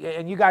 Poppy,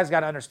 and you guys got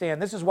to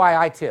understand, this is why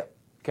I tip.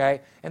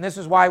 Okay, and this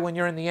is why when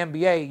you're in the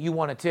NBA, you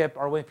want to tip,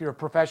 or if you're a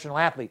professional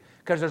athlete,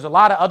 because there's a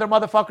lot of other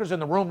motherfuckers in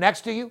the room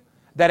next to you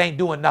that ain't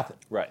doing nothing.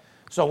 Right.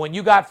 So when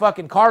you got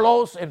fucking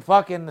Carlos and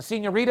fucking the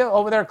Senorita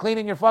over there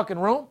cleaning your fucking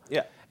room,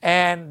 yeah,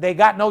 and they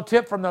got no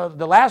tip from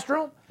the last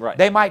room, right,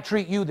 they might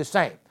treat you the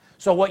same.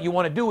 So what you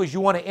want to do is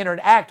you want to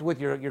interact with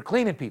your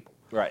cleaning people.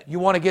 Right. You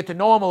want to get to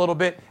know them a little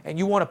bit, and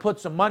you want to put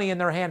some money in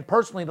their hand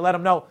personally to let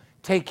them know,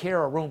 take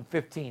care of room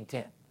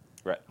 1510.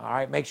 Right. All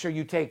right, make sure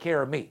you take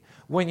care of me.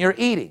 When you're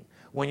eating,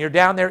 when you're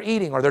down there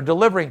eating or they're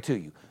delivering to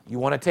you, you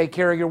want to take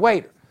care of your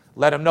waiter.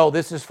 Let them know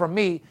this is from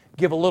me.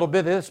 Give a little bit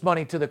of this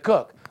money to the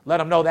cook. Let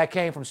them know that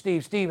came from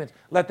Steve Stevens.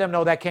 Let them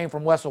know that came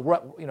from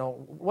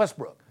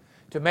Westbrook.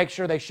 To make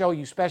sure they show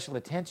you special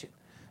attention.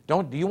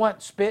 Do you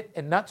want spit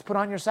and nuts put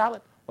on your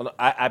salad? Well,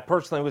 I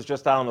personally was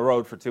just out on the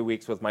road for 2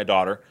 weeks with my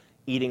daughter,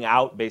 eating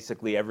out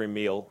basically every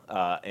meal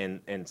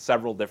in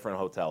several different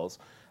hotels.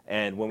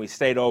 And when we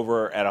stayed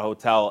over at a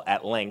hotel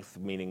at length,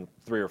 meaning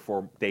 3 or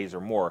 4 days or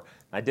more,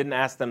 I didn't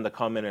ask them to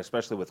come in,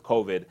 especially with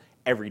COVID,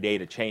 every day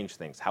to change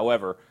things.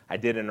 However, I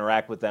did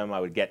interact with them. I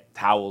would get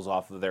towels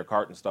off of their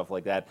cart and stuff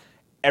like that.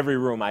 Every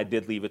room I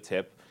did leave a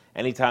tip.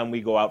 anytime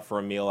we go out for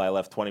a meal, I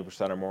left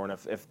 20% or more. And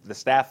if the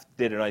staff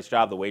did a nice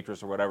job, the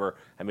waitress or whatever,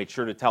 I made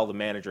sure to tell the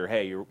manager,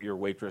 hey, your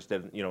waitress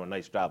did a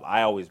nice job.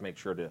 I always make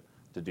sure to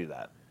do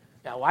that.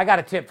 Yeah, well, I got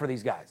a tip for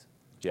these guys.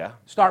 Yeah.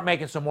 Start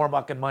making some more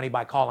fucking money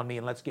by calling me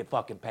and let's get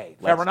fucking paid.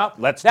 Fair enough?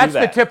 Let's That's do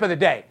that. the tip of the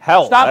day.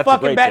 Hell, Stop that's a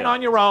fucking great betting tip.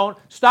 on your own.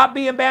 Stop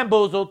being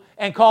bamboozled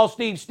and call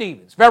Steve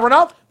Stevens. Fair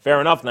enough?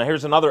 Fair enough. Now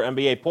here's another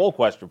NBA poll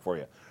question for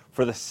you.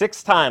 For the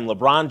 6th time,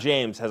 LeBron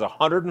James has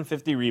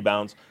 150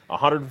 rebounds,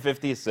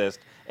 150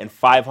 assists, and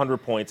 500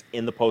 points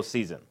in the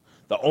postseason.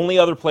 The only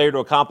other player to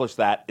accomplish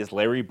that is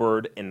Larry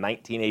Bird in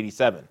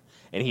 1987,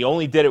 and he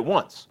only did it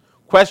once.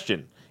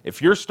 Question,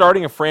 if you're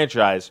starting a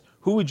franchise,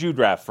 who would you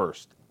draft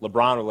first,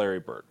 LeBron or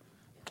Larry Bird?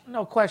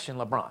 No question,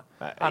 LeBron.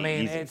 I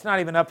mean, easy. it's not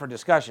even up for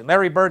discussion.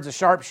 Larry Bird's a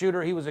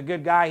sharpshooter. He was a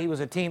good guy. He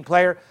was a team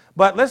player.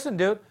 But listen,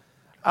 dude,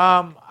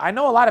 I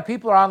know a lot of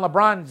people are on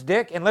LeBron's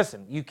dick. And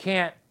listen,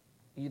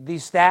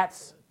 these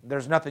stats,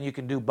 there's nothing you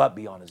can do but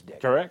be on his dick.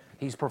 Correct.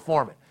 He's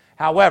performing.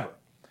 However,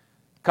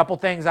 a couple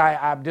things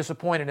I'm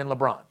disappointed in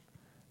LeBron.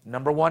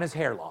 Number one is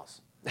hair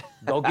loss.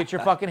 Go get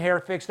your fucking hair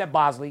fixed at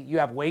Bosley. You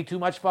have way too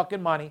much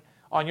fucking money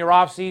on your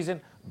off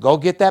season. Go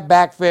get that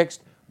back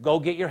fixed. Go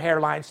get your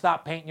hairline.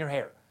 Stop painting your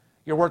hair.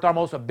 You're worth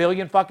almost $1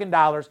 billion fucking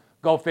dollars.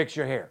 Go fix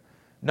your hair.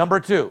 Number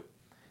two,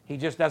 he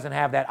just doesn't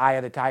have that eye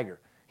of the tiger.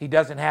 He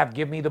doesn't have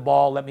give me the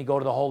ball, let me go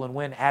to the hole and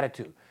win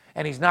attitude.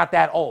 And he's not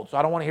that old. So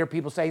I don't want to hear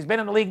people say he's been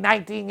in the league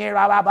 19 years,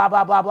 blah, blah, blah,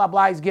 blah, blah, blah,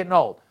 blah. He's getting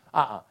old.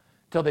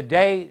 Till the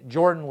day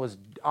Jordan was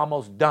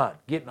almost done,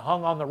 getting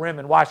hung on the rim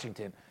in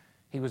Washington,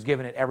 he was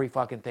giving it every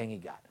fucking thing he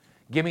got.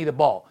 Give me the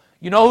ball.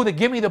 You know who the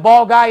give me the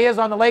ball guy is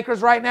on the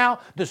Lakers right now?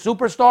 The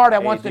superstar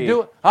that wants to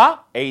do it? Huh?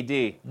 AD.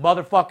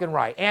 Motherfucking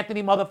right.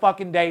 Anthony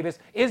motherfucking Davis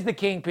is the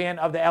kingpin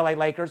of the LA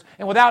Lakers.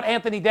 And without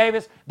Anthony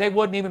Davis, they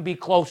wouldn't even be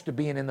close to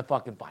being in the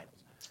fucking finals.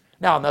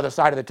 Now, on the other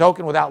side of the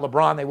token, without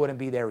LeBron, they wouldn't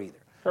be there either.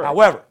 Sure.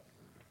 However,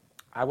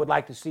 I would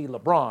like to see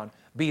LeBron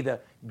be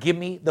the give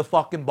me the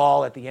fucking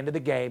ball at the end of the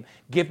game.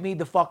 Give me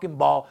the fucking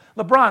ball.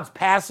 LeBron's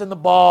passing the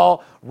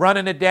ball,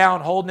 running it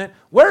down, holding it.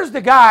 Where's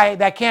the guy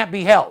that can't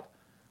be held?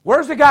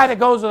 Where's the guy that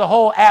goes to the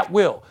hole at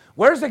will?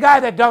 Where's the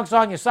guy that dunks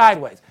on you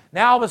sideways?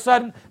 Now, all of a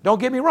sudden,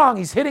 don't get me wrong,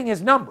 he's hitting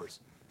his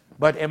numbers.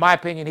 But in my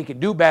opinion, he can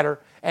do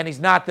better, and he's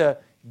not the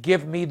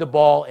give me the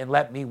ball and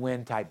let me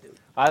win type dude.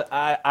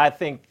 I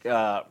think,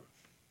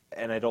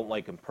 and I don't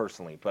like him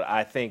personally, but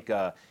I think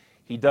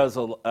he does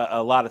a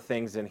lot of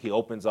things, and he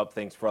opens up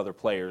things for other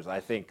players.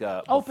 I think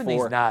Open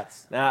these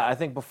nuts. Now, I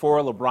think before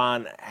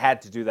LeBron had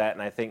to do that,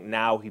 and I think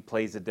now he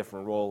plays a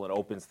different role and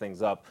opens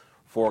things up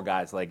for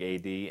guys like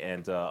AD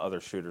and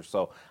other shooters.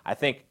 So I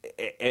think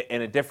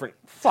in a different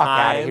Fuck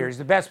time, out of here. He's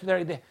the best.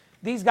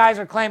 These guys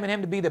are claiming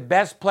him to be the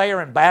best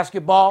player in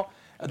basketball,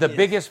 the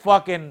biggest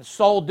fucking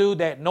soul dude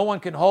that no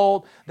one can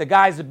hold. The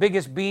guy's the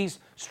biggest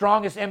beast,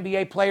 strongest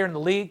NBA player in the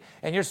league,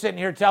 and you're sitting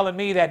here telling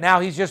me that now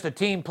he's just a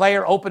team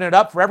player, open it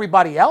up for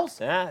everybody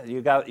else? Yeah,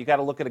 you got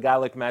to look at a guy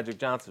like Magic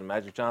Johnson.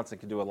 Magic Johnson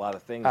can do a lot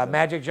of things.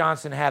 Magic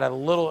Johnson had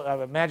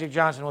Magic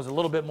Johnson was a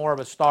little bit more of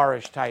a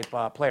starish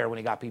type player when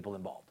he got people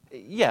involved.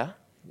 Yeah.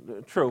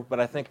 True, but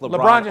I think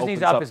LeBron just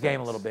needs to up his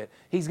game a little bit.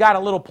 He's got a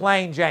little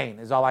plain Jane,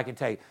 is all I can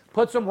tell you.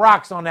 Put some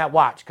rocks on that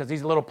watch because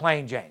he's a little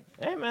plain Jane.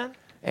 Hey, man.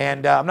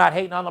 And I'm not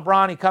hating on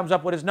LeBron. He comes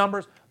up with his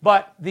numbers.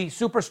 But the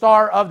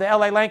superstar of the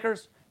LA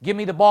Lakers, give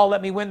me the ball,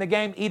 let me win the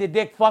game, eat a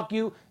dick, fuck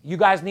you. You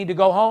guys need to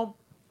go home.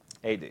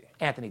 AD.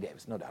 Anthony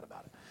Davis, no doubt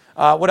about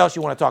it. What else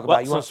you want to talk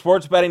about? Some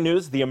sports betting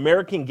news. The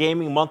American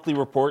Gaming Monthly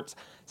Reports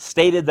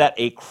stated that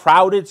a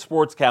crowded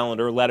sports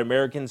calendar led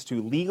Americans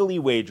to legally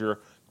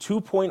wager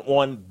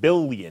 $2.1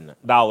 billion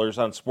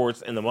on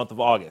sports in the month of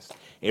August,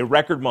 a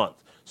record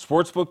month.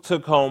 Sportsbook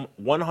took home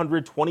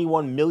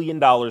 $121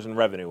 million in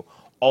revenue,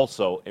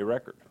 also a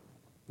record.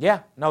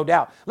 Yeah, no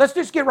doubt. Let's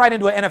just get right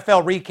into an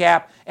NFL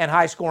recap and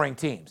high-scoring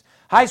teams.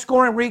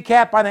 High-scoring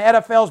recap by the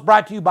NFL is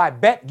brought to you by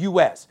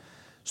BetUS.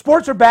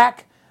 Sports are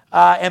back,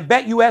 and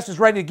BetUS is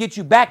ready to get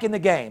you back in the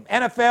game.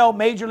 NFL,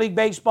 Major League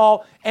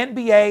Baseball,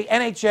 NBA,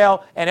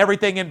 NHL, and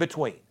everything in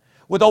between.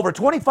 With over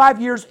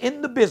 25 years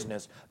in the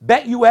business,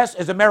 BetUS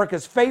is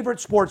America's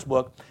favorite sports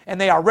book, and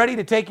they are ready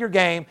to take your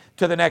game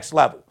to the next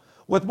level.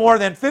 With more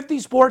than 50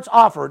 sports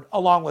offered,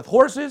 along with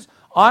horses,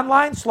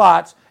 online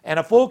slots, and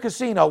a full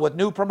casino with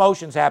new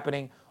promotions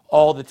happening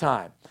all the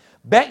time.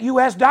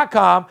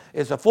 BetUS.com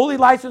is a fully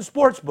licensed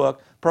sports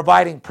book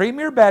providing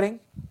premier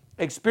betting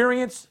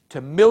experience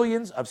to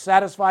millions of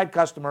satisfied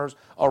customers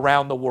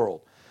around the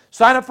world.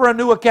 Sign up for a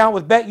new account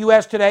with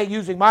BetUS today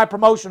using my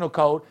promotional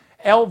code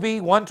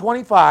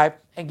LV125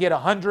 and get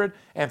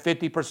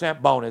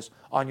 150% bonus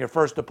on your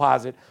first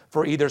deposit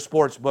for either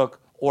sportsbook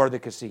or the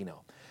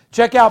casino.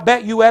 Check out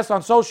BetUS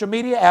on social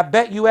media at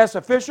BetUS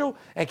Official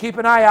and keep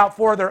an eye out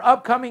for their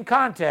upcoming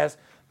contest,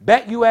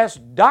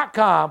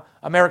 BetUS.com,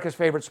 America's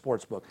favorite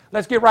sportsbook.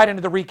 Let's get right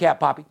into the recap,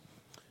 Poppy.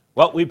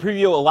 Well, we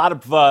preview a lot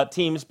of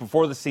teams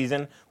before the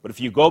season, but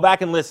if you go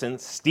back and listen,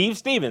 Steve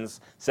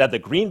Stevens said the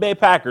Green Bay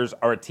Packers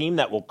are a team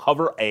that will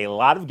cover a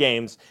lot of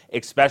games,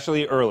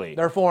 especially early.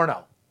 They're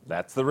 4-0.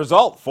 That's the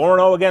result.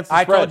 4-0 against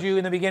the spread. I told you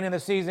in the beginning of the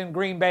season,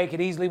 Green Bay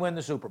could easily win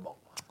the Super Bowl.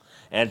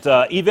 And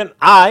even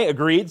I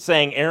agreed,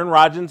 saying Aaron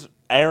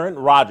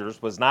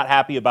Rodgers was not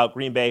happy about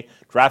Green Bay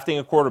drafting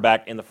a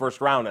quarterback in the first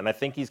round, and I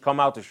think he's come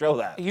out to show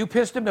that. You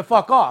pissed him the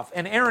fuck off.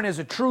 And Aaron is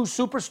a true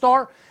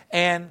superstar,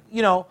 and,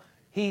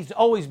 he's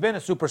always been a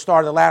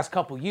superstar the last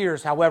couple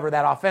years. However,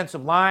 that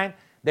offensive line,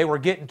 they were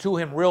getting to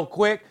him real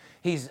quick.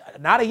 He's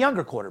not a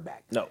younger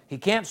quarterback. No. He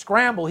can't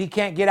scramble. He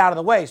can't get out of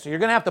the way. So you're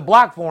going to have to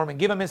block for him and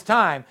give him his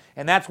time,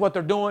 and that's what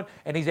they're doing,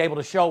 and he's able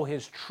to show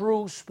his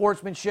true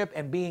sportsmanship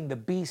and being the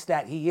beast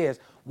that he is.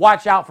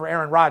 Watch out for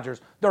Aaron Rodgers.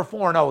 They're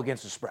 4-0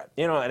 against the spread.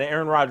 And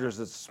Aaron Rodgers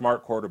is a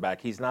smart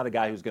quarterback. He's not a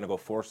guy who's going to go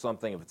force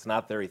something. If it's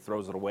not there, he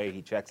throws it away.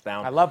 He checks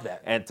down. I love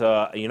that. And,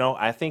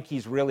 I think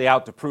he's really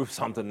out to prove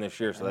something this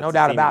year, so that's No the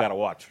doubt team about you it. got to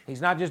watch. He's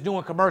not just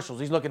doing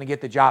commercials. He's looking to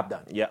get the job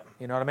done. Yeah.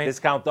 You know what I mean?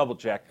 Discount double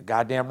check.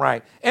 Goddamn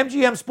right.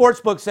 MGM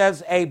Sportsbook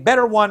says a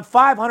bettor won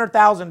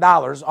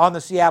 $500,000 on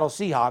the Seattle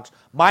Seahawks,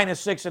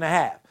 minus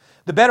 6.5.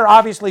 The bettor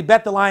obviously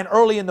bet the line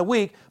early in the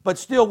week, but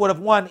still would have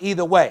won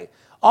either way.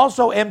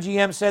 Also,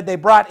 MGM said they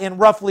brought in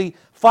roughly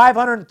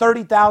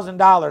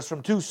 $530,000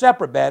 from two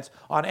separate bets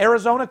on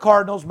Arizona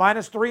Cardinals,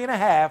 minus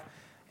 3.5.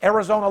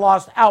 Arizona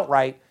lost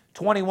outright,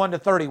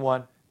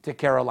 21-31 to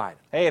Carolina.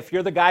 Hey, if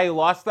you're the guy who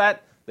lost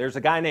that, there's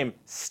a guy named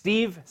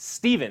Steve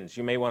Stevens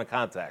you may want to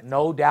contact.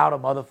 No doubt a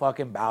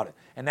motherfucking about it.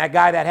 And that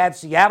guy that had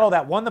Seattle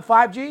that won the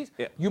 5Gs,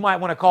 yeah, you might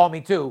want to call me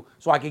too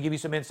so I can give you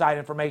some inside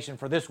information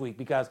for this week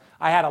because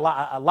I had a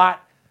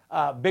lot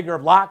bigger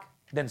block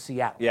than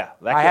Seattle. Yeah,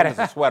 that game was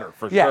a sweater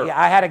for sure. Yeah,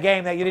 I had a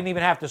game that you didn't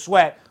even have to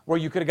sweat where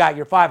you could have got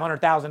your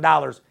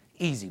 $500,000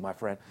 easy, my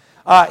friend.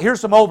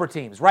 Here's some over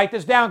teams. Write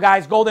this down,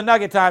 guys. Golden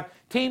Nugget time.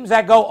 Teams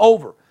that go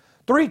over.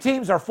 3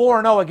 teams are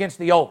 4-0 against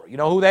the over. You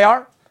know who they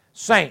are?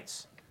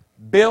 Saints,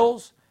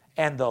 Bills,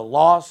 and the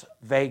Las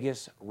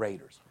Vegas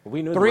Raiders.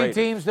 We knew 3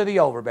 teams to the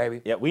over,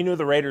 baby. Yeah, we knew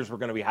the Raiders were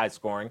going to be high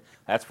scoring.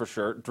 That's for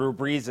sure. Drew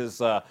Brees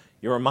is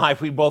your and my.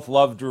 We both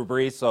love Drew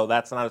Brees, so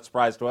that's not a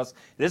surprise to us.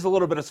 It is a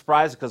little bit of a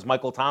surprise because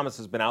Michael Thomas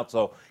has been out,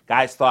 so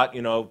guys thought,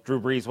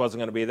 Drew Brees wasn't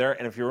going to be there.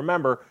 And if you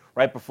remember,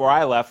 right before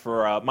I left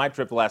for my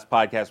trip, the last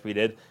podcast we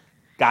did,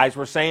 guys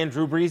were saying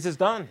Drew Brees is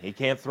done. He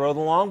can't throw the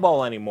long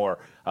ball anymore.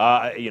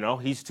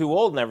 He's too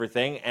old and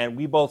everything. And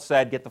we both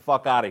said, get the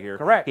fuck out of here.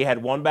 Correct. He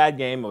had one bad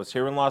game. It was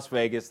here in Las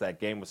Vegas. That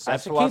game was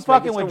set for Las Vegas. Keep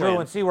fucking with to Drew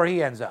win. and see where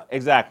he ends up.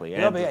 Exactly.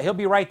 He'll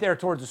be right there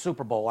towards the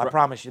Super Bowl. I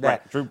promise you that.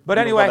 Right. Drew, but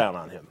Drew anyway, go down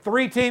on him.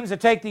 3 teams that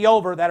take the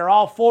over that are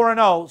all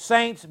 4-0,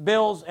 Saints,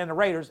 Bills, and the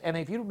Raiders. And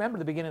if you remember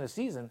the beginning of the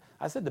season,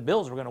 I said the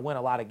Bills were going to win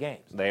a lot of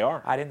games. They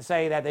are. I didn't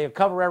say that they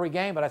cover every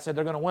game, but I said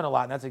they're going to win a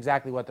lot, and that's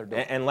exactly what they're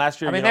doing. And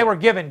last year, they were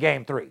given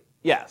game 3.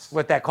 Yes.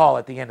 With that call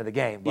at the end of the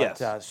game. But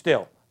Yes.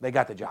 Still, they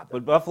got the job done.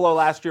 But Buffalo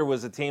last year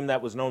was a team that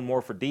was known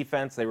more for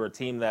defense. They were a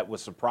team that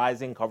was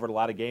surprising, covered a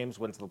lot of games,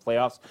 went to the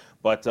playoffs.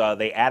 But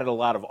they added a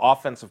lot of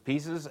offensive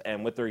pieces,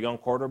 and with their young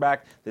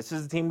quarterback, this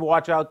is a team to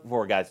watch out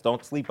for, guys.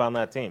 Don't sleep on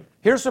that team.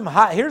 Here's the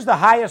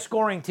highest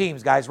scoring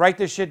teams, guys. Write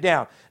this shit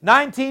down.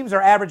 9 teams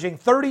are averaging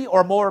 30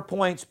 or more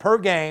points per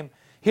game.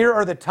 Here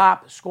are the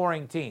top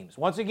scoring teams.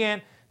 Once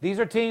again, these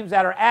are teams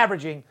that are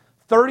averaging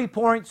 30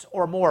 points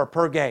or more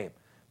per game.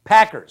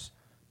 Packers,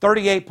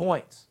 38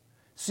 points.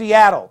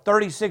 Seattle,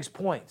 36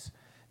 points.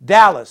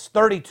 Dallas,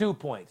 32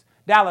 points.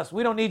 Dallas,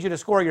 we don't need you to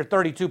score your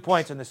 32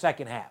 points in the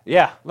second half.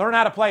 Yeah. Learn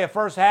how to play a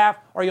first half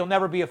or you'll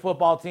never be a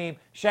football team.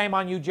 Shame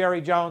on you,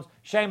 Jerry Jones.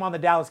 Shame on the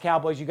Dallas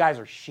Cowboys. You guys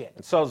are shit.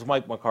 And so is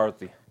Mike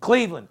McCarthy.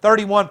 Cleveland,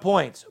 31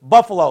 points.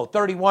 Buffalo,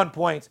 31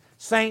 points.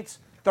 Saints,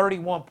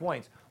 31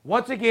 points.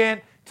 Once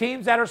again,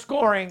 teams that are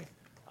scoring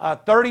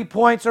 30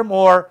 points or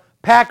more,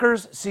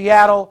 Packers,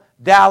 Seattle,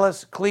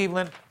 Dallas,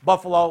 Cleveland,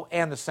 Buffalo,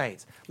 and the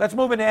Saints. Let's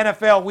move into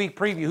NFL Week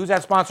Preview. Who's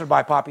that sponsored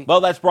by, Poppy?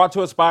 Well, that's brought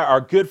to us by our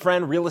good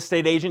friend, real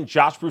estate agent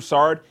Josh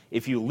Broussard.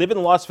 If you live in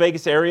the Las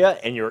Vegas area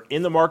and you're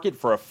in the market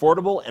for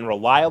affordable and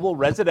reliable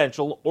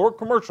residential or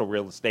commercial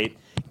real estate,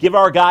 give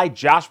our guy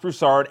Josh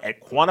Broussard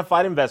at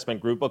Quantified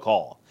Investment Group a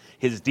call.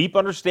 His deep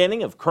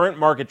understanding of current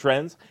market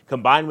trends,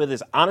 combined with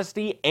his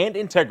honesty and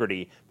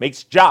integrity,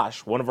 makes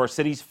Josh one of our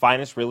city's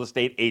finest real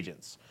estate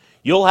agents.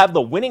 You'll have the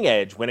winning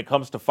edge when it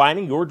comes to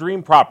finding your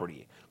dream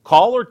property.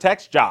 Call or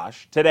text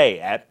Josh today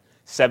at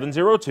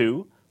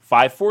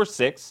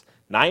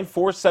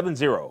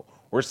 702-546-9470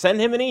 or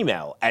send him an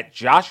email at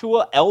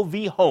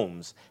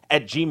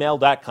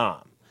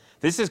joshualvhomes@gmail.com.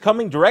 This is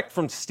coming direct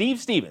from Steve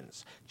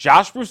Stevens.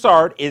 Josh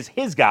Broussard is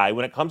his guy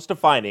when it comes to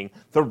finding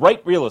the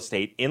right real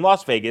estate in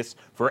Las Vegas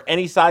for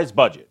any size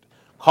budget.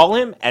 Call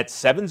him at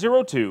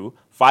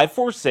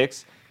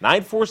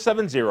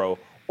 702-546-9470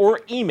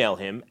 or email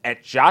him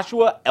at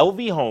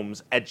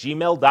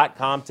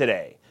joshualvhomes@gmail.com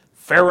today.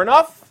 Fair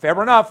enough? Fair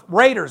enough.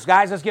 Raiders,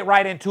 guys, let's get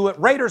right into it.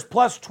 Raiders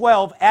plus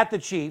 12 at the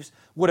Chiefs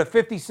with a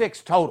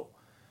 56 total.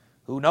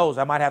 Who knows?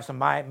 I might have some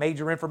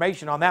major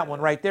information on that one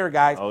right there,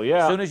 guys. Oh,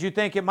 yeah. As soon as you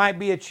think it might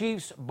be a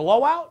Chiefs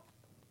blowout,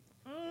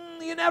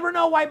 you never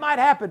know what might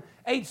happen.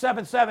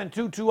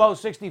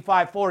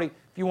 877-220-6540 if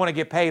you want to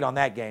get paid on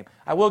that game.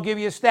 I will give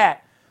you a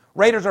stat.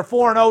 Raiders are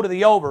 4-0 to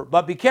the over,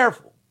 but be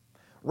careful.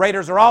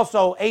 Raiders are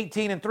also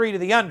 18-3 to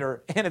the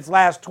under in its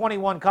last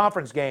 21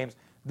 conference games.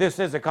 This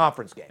is a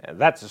conference game. Yeah,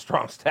 that's a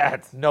strong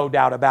stat. No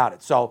doubt about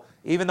it. So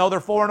even though they're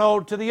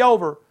 4-0 to the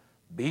over,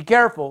 be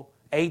careful.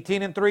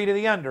 18-3 to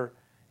the under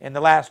in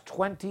the last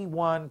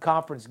 21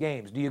 conference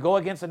games. Do you go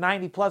against a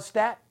 90-plus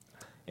stat?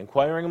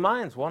 Inquiring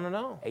minds want to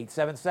know.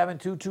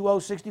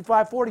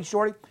 877-220-6540,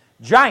 Shorty.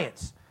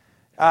 Giants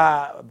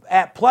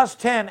at plus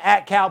 10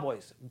 at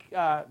Cowboys.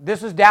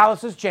 This is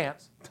Dallas's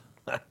chance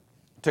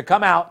to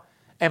come out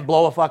and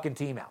blow a fucking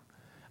team out.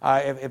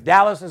 If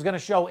Dallas is going to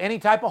show any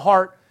type of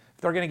heart,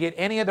 if they're going to get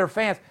any of their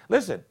fans.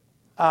 Listen,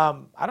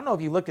 I don't know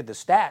if you looked at the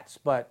stats,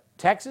 but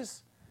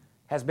Texas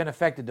has been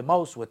affected the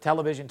most with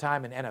television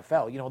time in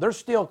NFL. You know, they're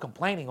still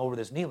complaining over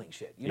this kneeling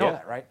shit. You know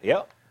that, right?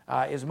 Yep.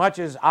 As much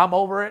as I'm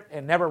over it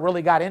and never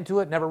really got into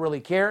it, never really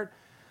cared,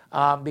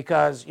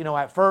 because, you know,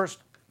 at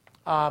first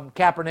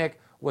Kaepernick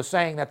was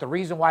saying that the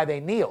reason why they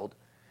kneeled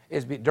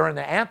is during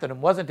the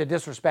anthem wasn't to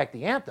disrespect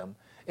the anthem.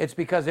 It's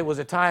because it was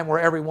a time where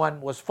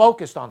everyone was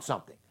focused on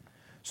something.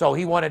 So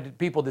he wanted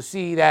people to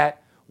see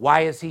that,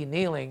 why is he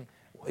kneeling,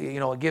 you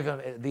know, give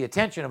him the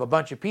attention of a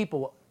bunch of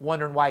people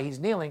wondering why he's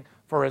kneeling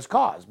for his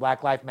cause,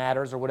 Black Lives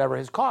Matters or whatever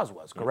his cause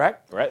was,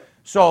 correct? Right.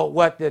 So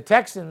what the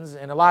Texans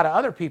and a lot of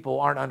other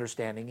people aren't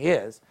understanding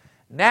is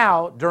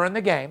now during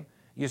the game,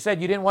 you said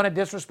you didn't want to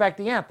disrespect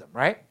the anthem,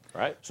 right?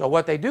 Right. So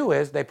what they do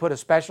is they put a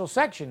special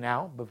section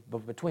now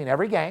between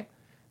every game.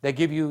 They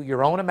give you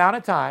your own amount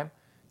of time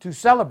to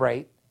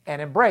celebrate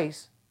and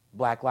embrace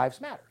Black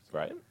Lives Matter.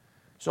 Right.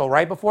 So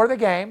right before the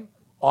game,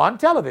 on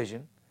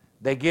television,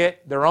 they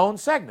get their own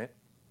segment.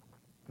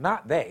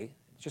 Not they.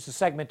 It's just a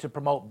segment to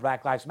promote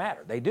Black Lives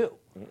Matter. They do.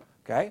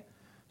 Okay?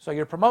 So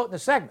you're promoting the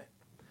segment.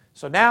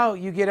 So now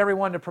you get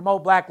everyone to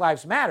promote Black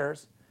Lives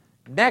Matters.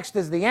 Next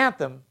is the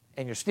anthem,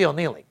 and you're still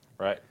kneeling.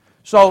 Right.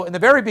 So in the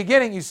very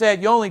beginning, you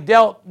said you only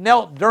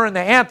knelt during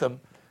the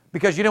anthem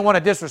because you didn't want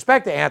to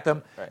disrespect the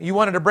anthem. Right. You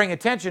wanted to bring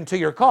attention to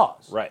your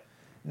cause. Right.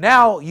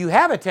 Now you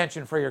have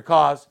attention for your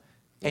cause,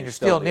 and you're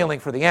still kneeling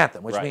for the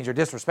anthem, which Right. means you're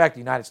disrespecting the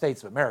United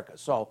States of America.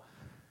 So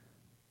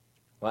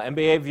Well,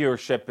 NBA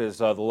viewership is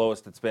the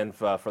lowest it's been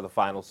for the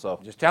finals. So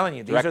just telling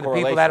you, these Direct are the people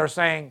correlation. that are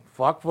saying,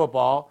 fuck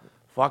football,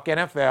 fuck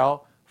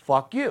NFL,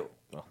 fuck you.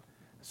 Well.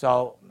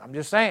 So I'm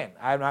just saying,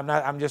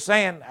 I'm just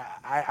saying,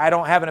 I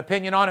don't have an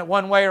opinion on it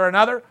one way or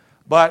another,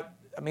 but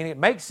I mean, it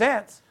makes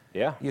sense.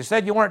 Yeah. You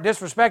said you weren't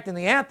disrespecting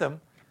the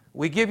anthem.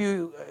 We give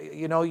you,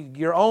 you know,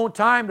 your own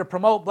time to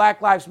promote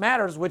Black Lives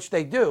Matters, which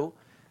they do,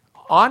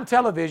 on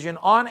television,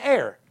 on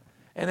air.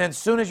 And then as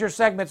soon as your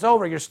segment's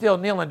over, you're still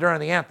kneeling during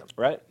the anthem.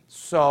 Right.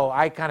 So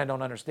I kind of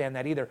don't understand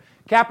that either.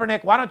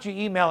 Kaepernick, why don't you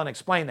email and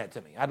explain that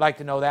to me? I'd like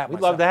to know that We'd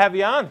myself. love to have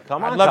you on.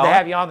 Come on, I'd love to Colin.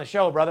 have you on the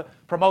show, brother.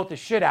 Promote the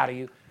shit out of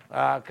you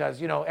because,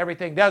 you know,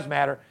 everything does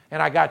matter,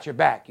 and I got your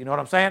back. You know what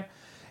I'm saying?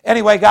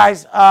 Anyway,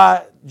 guys,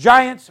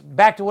 Giants,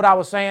 back to what I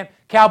was saying.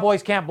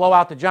 Cowboys can't blow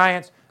out the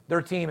Giants.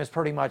 Their team is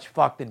pretty much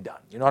fucked and done.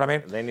 You know what I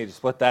mean? They need to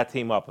split that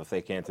team up if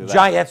they can't do that.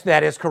 Giants,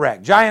 that is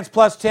correct. Giants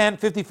plus 10,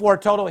 54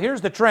 total.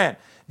 Here's the trend.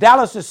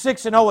 Dallas is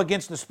 6-0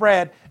 against the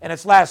spread in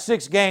its last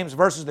 6 games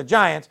versus the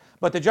Giants,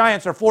 but the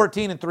Giants are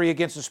 14-3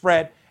 against the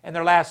spread in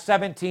their last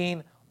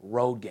 17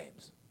 road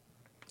games.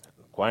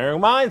 Inquiring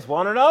minds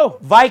want to know.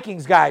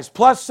 Vikings, guys,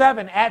 plus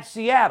 7 at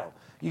Seattle.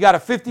 You got a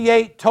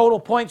 58 total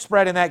point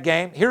spread in that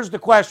game. Here's the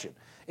question.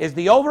 Is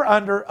the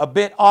over-under a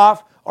bit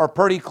off or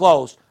pretty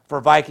close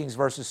for Vikings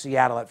versus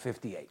Seattle at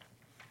 58?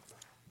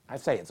 I'd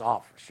say it's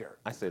off for sure.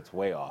 I say it's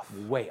way off.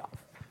 Way off.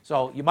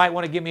 So you might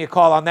want to give me a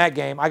call on that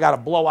game. I got a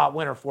blowout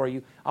winner for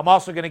you. I'm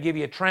also going to give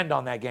you a trend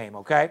on that game,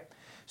 okay?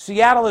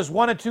 Seattle is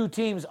one of 2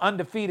 teams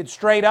undefeated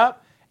straight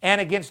up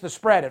and against the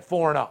spread at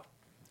 4-0.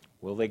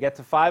 Will they get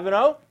to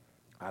 5-0?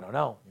 I don't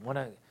know.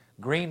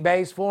 Green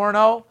Bay's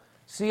 4-0.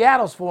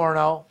 Seattle's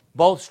 4-0,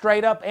 both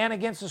straight up and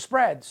against the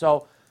spread.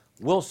 So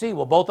we'll see.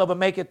 Will both of them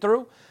make it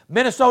through?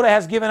 Minnesota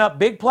has given up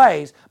big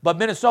plays, but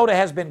Minnesota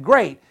has been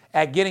great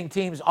at getting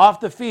teams off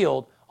the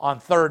field on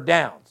third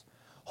downs,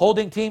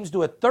 holding teams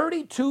to a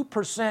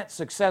 32%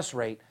 success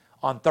rate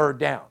on third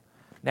down.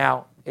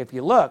 Now, if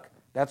you look,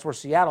 that's where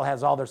Seattle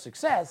has all their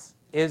success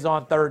is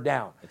on third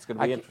down. It's going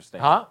to be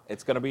interesting. Huh?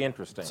 It's going to be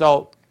interesting.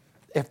 So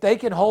if they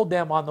can hold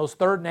them on those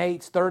 3rd and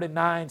 8s, 3rd and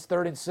 9s,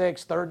 3rd and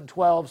 6, 3rd and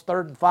 12s,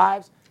 3rd and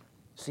 5s,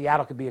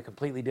 Seattle could be a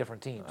completely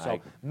different team. So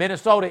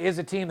Minnesota is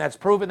a team that's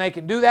proven they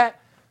can do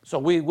that. So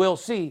we will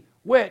see,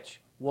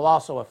 which will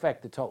also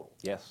affect the total.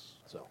 Yes.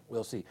 So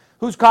we'll see.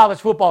 Who's college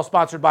football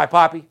sponsored by,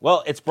 Poppy?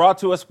 Well, it's brought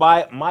to us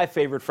by my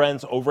favorite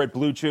friends over at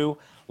Blue Chew.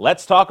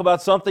 Let's talk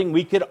about something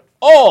we could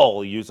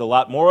all use a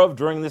lot more of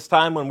during this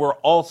time when we're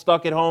all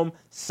stuck at home.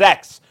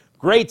 Sex.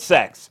 Great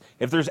sex.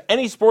 If there's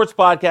any sports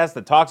podcast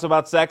that talks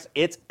about sex,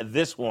 it's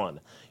this one.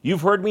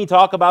 You've heard me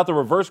talk about the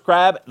reverse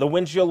crab, the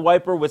windshield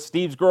wiper with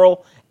Steve's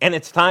Girl, and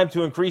it's time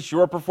to increase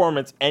your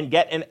performance and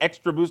get an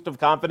extra boost of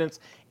confidence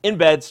in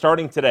bed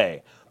starting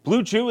today.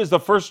 Blue Chew is the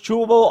first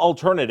chewable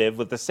alternative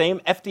with the same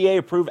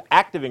FDA-approved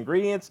active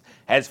ingredients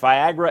as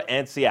Viagra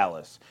and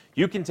Cialis.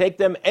 You can take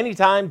them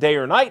anytime, day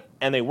or night,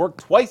 and they work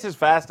twice as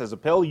fast as a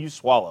pill you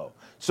swallow.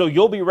 so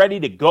you'll be ready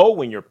to go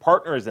when your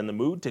partner is in the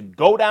mood to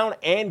go down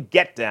and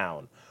get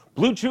down.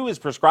 Blue Chew is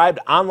prescribed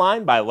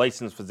online by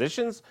licensed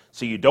physicians,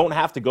 so you don't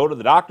have to go to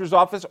the doctor's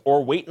office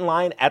or wait in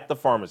line at the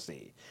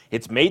pharmacy.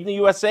 It's made in the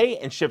USA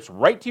and ships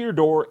right to your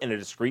door in a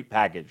discreet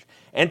package.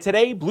 And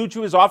today, Blue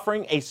Chew is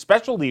offering a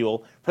special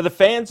deal for the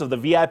fans of the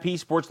VIP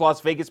Sports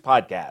Las Vegas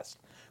podcast.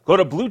 Go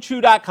to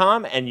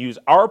BlueChew.com and use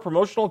our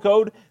promotional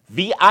code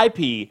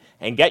VIP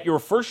and get your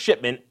first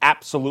shipment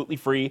absolutely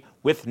free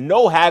with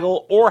no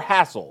haggle or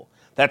hassle.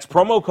 That's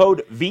promo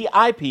code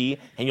VIP,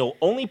 and you'll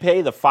only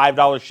pay the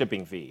 $5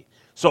 shipping fee.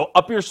 So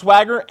up your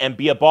swagger and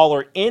be a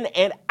baller in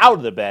and out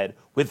of the bed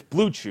with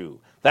Blue Chew.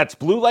 That's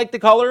blue like the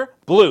color,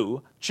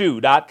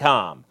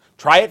 BlueChew.com.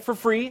 Try it for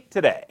free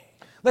today.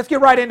 Let's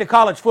get right into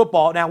college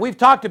football. Now, we've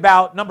talked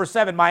about number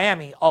 7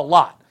 Miami a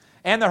lot.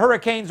 And the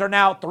Hurricanes are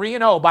now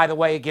 3-0, by the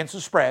way, against the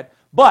spread.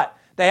 But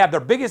they have their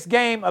biggest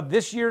game of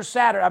this year's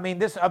Saturday,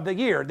 this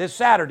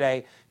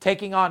Saturday,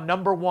 taking on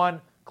number 1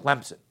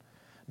 Clemson.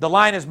 The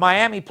line is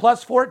Miami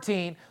plus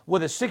 14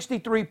 with a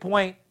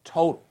 63-point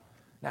total.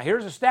 Now,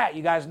 here's a stat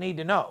you guys need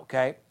to know,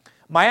 okay?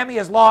 Miami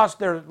has lost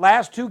their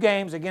last 2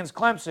 games against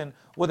Clemson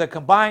with a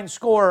combined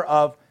score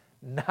of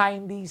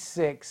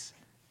 96-3.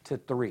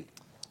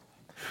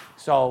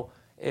 So,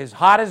 as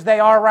hot as they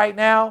are right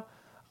now,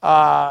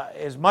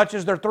 as much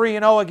as they're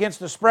 3-0 against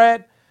the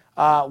spread,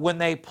 when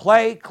they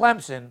play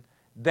Clemson,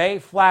 they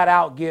flat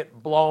out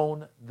get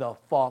blown the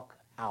fuck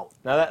out.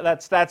 Now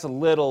that's a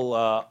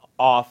little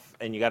off,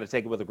 and you got to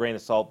take it with a grain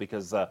of salt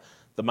because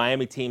the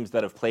Miami teams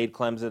that have played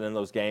Clemson in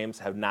those games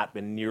have not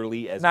been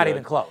nearly as not good.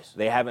 Even close.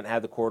 They haven't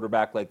had the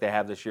quarterback like they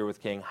have this year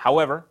with King.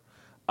 However,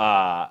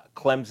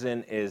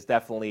 Clemson is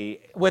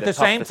definitely with the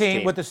same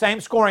team, with the same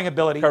scoring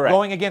ability, Correct.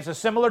 going against a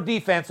similar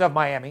defense of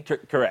Miami.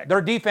 Correct.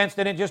 Their defense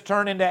didn't just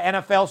turn into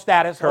NFL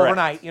status Correct.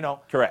 overnight. You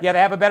know, Correct. You had to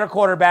have a better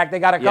quarterback. They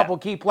got a couple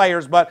key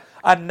players, but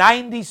a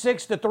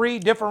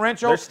 96-3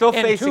 differential they're still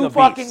in facing 2 a beast.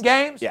 fucking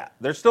games. Yeah,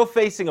 they're still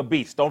facing a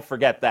beast. Don't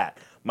forget that.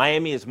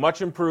 Miami is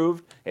much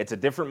improved. It's a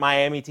different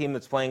Miami team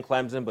that's playing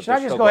Clemson. But should I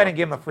just go ahead and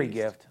give them a free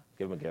gift?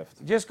 Give them a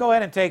gift. Just go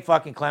ahead and take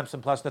fucking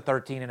Clemson plus the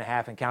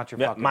 13.5 and count your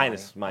fucking money.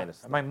 Minus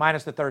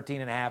the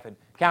 13.5 and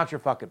count your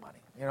fucking money.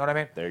 You know what I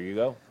mean? There you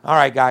go. All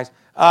right, guys.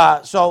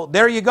 So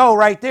there you go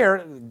right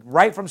there.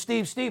 Right from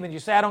Steve Stevens. You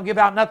say I don't give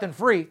out nothing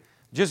free.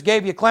 Just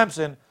gave you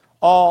Clemson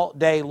all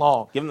day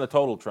long. Give them the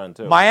total trend,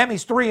 too.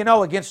 Miami's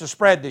 3-0 against the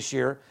spread this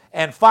year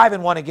and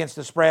 5-1 against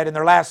the spread in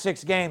their last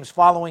 6 games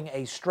following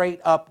a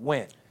straight-up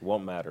win. It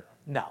won't matter.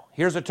 No.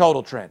 Here's a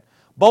total trend.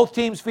 Both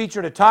teams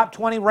featured a top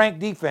 20 ranked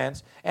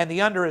defense, and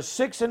the under is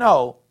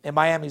 6-0 in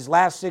Miami's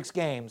last 6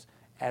 games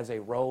as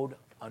a road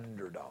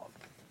underdog.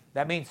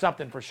 That means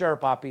something for sure,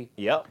 Poppy.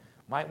 Yep.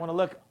 Might want to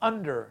look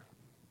under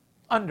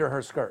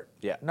her skirt,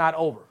 yeah, not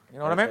over. You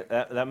know what I mean?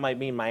 That might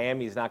mean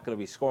Miami's not going to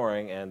be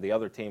scoring, and the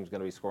other team's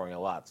going to be scoring a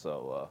lot.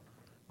 So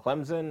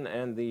Clemson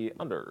and the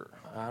under.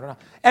 I don't know.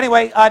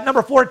 Anyway,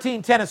 number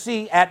 14,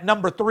 Tennessee at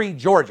number 3,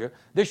 Georgia.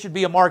 This should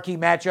be a marquee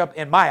matchup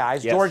in my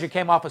eyes. Yes. Georgia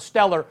came off a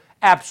stellar,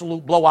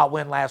 absolute blowout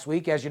win last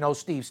week. As you know,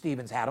 Steve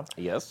Stevens had them.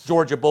 Yes.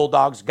 Georgia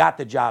Bulldogs got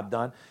the job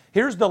done.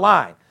 Here's the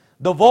line.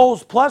 The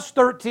Vols plus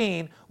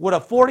 13 with a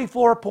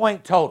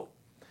 44-point total.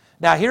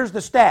 Now, here's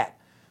the stat.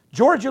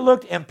 Georgia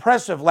looked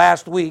impressive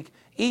last week,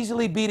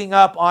 easily beating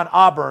up on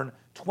Auburn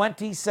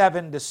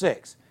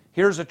 27-6.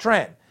 Here's a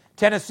trend.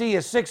 Tennessee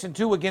is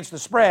 6-2 against the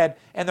spread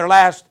in their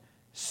last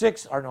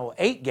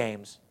 8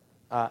 games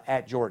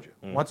at Georgia.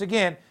 Once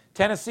again,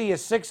 Tennessee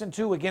is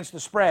 6-2 against the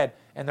spread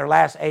in their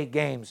last 8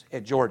 games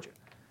at Georgia.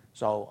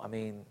 So, I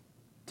mean,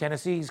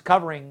 Tennessee's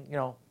covering,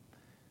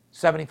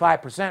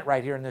 75%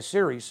 right here in this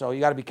series. So you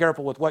got to be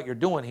careful with what you're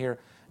doing here.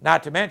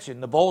 Not to mention,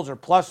 the Vols are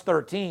plus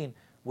 13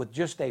 with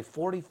just a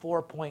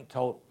 44-point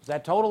total. Is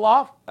that total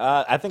off?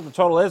 I think the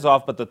total is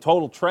off, but the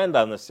total trend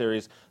on this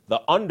series,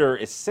 the under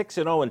is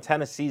 6-0 in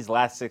Tennessee's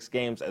last 6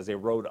 games as a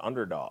road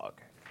underdog.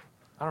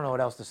 I don't know what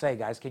else to say,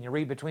 guys. Can you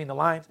read between the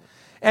lines?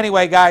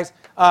 Anyway, guys,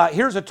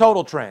 here's a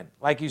total trend.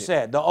 Like you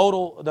said,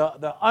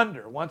 the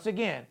under, once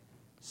again,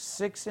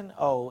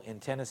 6-0 in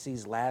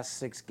Tennessee's last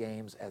 6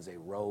 games as a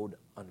road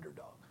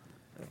underdog.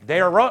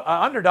 They are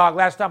underdog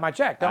last time I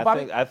checked.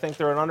 I think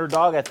they're an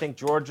underdog. I think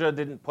Georgia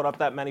didn't put up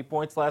that many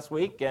points last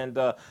week, and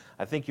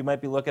I think you might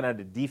be looking at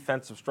a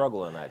defensive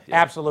struggle in that deal.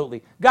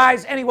 Absolutely.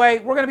 Guys, anyway,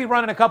 we're going to be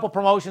running a couple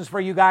promotions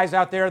for you guys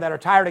out there that are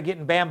tired of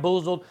getting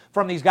bamboozled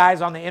from these guys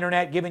on the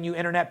internet giving you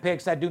internet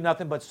picks that do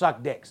nothing but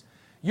suck dicks.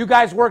 You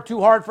guys work too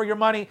hard for your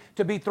money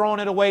to be throwing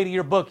it away to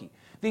your bookie.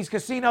 These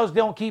casinos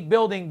don't keep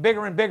building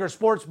bigger and bigger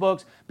sports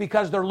books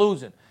because they're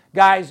losing.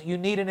 Guys, you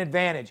need an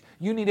advantage.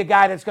 You need a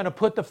guy that's going to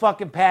put the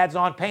fucking pads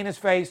on, paint his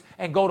face,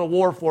 and go to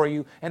war for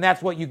you, and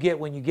that's what you get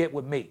when you get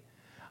with me.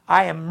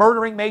 I am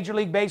murdering Major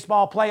League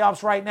Baseball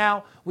playoffs right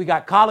now. We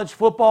got college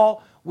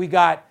football, we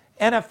got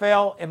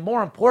NFL, and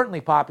more importantly,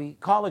 Poppy,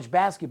 college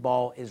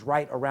basketball is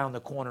right around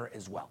the corner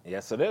as well.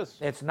 Yes, it is.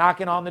 It's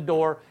knocking on the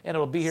door, and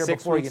it'll be here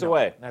 6 before weeks you know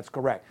away. it. That's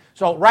correct.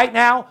 So right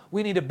now,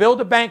 we need to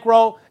build a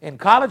bankroll in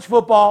college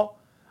football.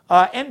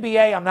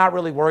 NBA, I'm not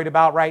really worried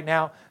about right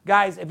now.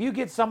 Guys, if you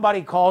get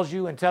somebody calls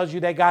you and tells you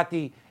they got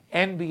the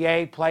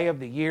NBA Play of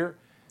the Year.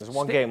 There's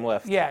one game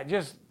left. Yeah,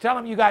 just tell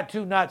him you got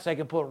 2 nuts they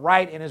can put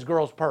right in his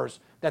girl's purse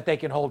that they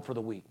can hold for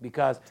the week,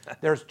 because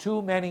there's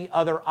too many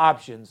other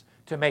options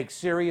to make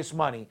serious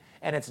money,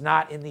 and it's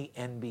not in the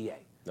NBA.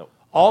 Nope.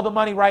 All the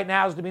money right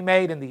now is to be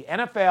made in the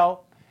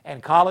NFL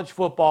and college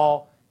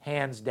football,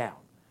 hands down.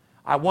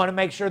 I want to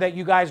make sure that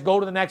you guys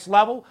go to the next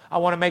level. I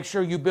want to make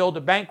sure you build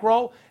a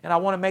bankroll, and I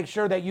want to make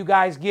sure that you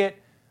guys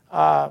get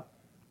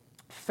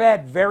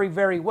fed very,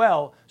 very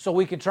well so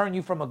we can turn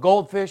you from a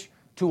goldfish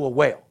to a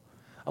whale.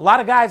 A lot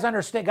of guys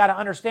got to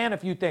understand a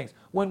few things.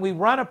 When we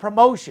run a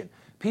promotion,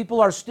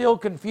 people are still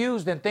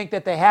confused and think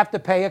that they have to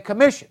pay a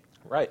commission.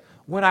 Right.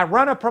 When I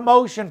run a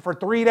promotion for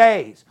 3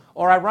 days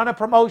or I run a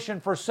promotion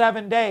for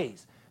 7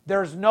 days,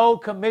 there's no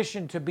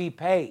commission to be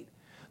paid.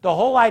 The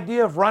whole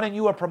idea of running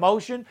you a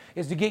promotion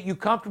is to get you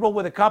comfortable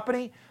with a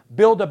company,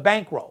 build a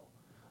bankroll.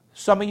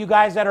 Some of you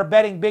guys that are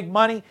betting big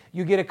money,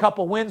 you get a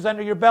couple wins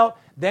under your belt,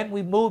 then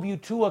we move you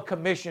to a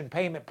commission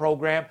payment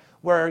program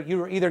where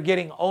you're either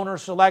getting owner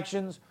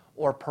selections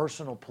or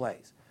personal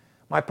plays.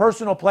 My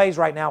personal plays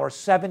right now are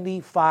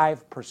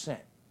 75%.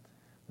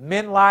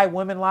 Men lie,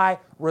 women lie,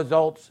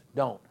 results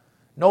don't.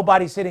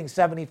 Nobody's hitting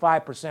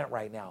 75%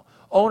 right now.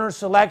 Owner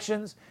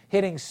selections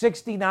hitting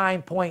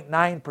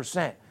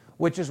 69.9%,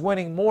 which is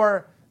winning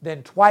more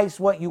than twice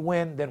what you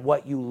win than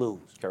what you lose.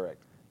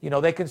 Correct. You know,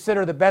 they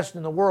consider the best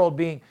in the world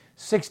being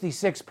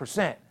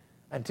 66%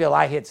 until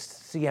I hit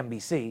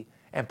CNBC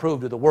and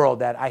prove to the world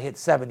that I hit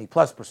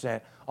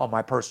 70+% on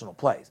my personal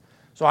plays.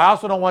 So I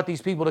also don't want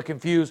these people to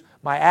confuse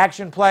my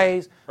action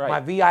plays, my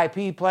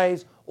VIP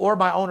plays, or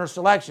my owner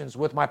selections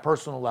with my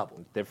personal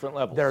level. Different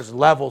levels. There's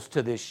levels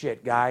to this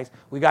shit, guys.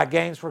 We got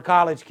games for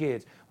college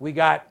kids. We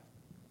got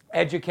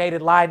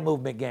educated line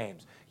movement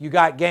games. You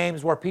got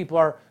games where people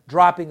are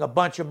dropping a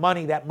bunch of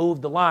money that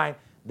move the line.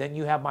 Then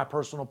you have my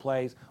personal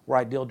plays where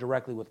I deal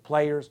directly with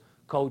players,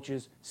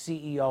 coaches,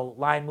 CEO,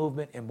 line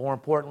movement, and more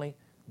importantly,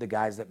 the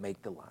guys that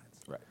make the lines.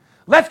 Right.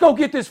 Let's go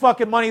get this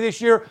fucking money this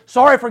year.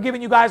 Sorry for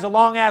giving you guys a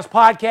long-ass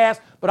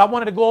podcast, but I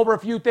wanted to go over a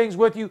few things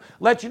with you,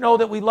 let you know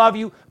that we love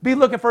you. Be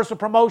looking for some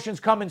promotions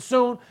coming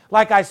soon.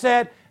 Like I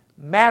said,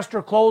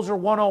 Master Closer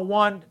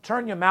 101,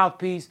 turn your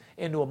mouthpiece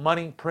into a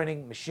money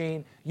printing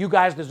machine. You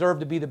guys deserve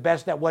to be the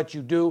best at what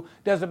you do.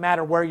 Doesn't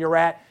matter where you're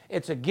at.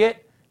 It's a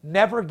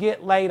never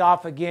get laid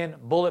off again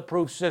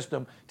bulletproof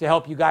system to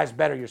help you guys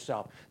better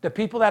yourself. The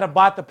people that have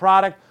bought the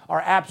product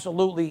are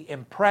absolutely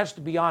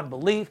impressed beyond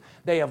belief.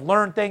 They have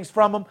learned things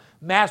from them.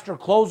 Master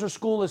Closer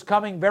School is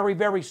coming very,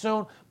 very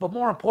soon. But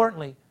more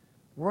importantly,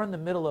 we're in the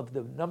middle of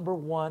the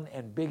 #1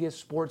 and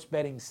biggest sports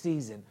betting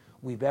season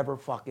we've ever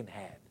fucking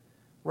had.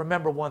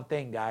 Remember one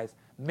thing, guys.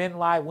 Men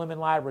lie, women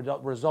lie,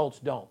 results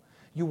don't.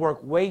 You work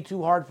way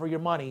too hard for your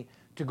money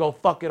to go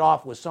fuck it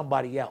off with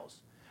somebody else.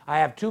 I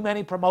have too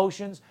many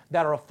promotions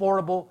that are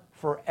affordable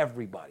for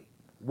everybody.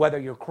 Whether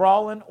you're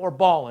crawling or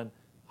balling,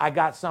 I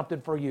got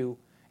something for you,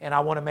 and I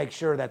want to make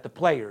sure that the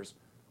players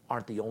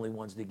aren't the only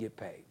ones that get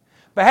paid.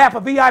 On behalf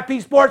of VIP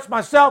Sports,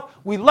 myself,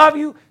 we love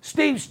you.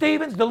 Steve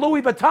Stevens, the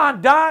Louis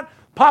Vuitton Don,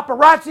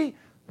 Paparazzi,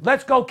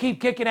 let's go keep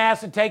kicking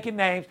ass and taking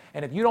names.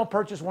 And if you don't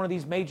purchase one of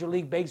these Major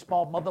League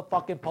Baseball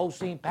motherfucking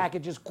postseason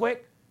packages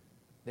quick,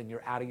 then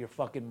you're out of your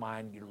fucking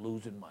mind. You're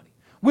losing money.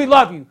 We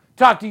love you.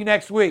 Talk to you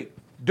next week.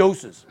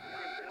 Deuces.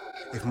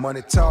 If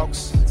money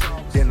talks,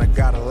 then I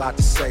got a lot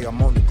to say.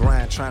 I'm on the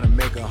grind trying to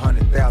make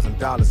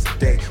 $100,000 a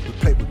day. We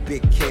play with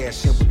big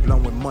cash and we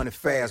blowing money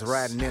fast.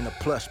 Riding in a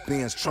plush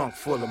Benz trunk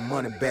full of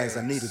money bags.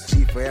 I need a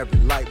G for every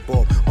light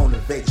bulb on the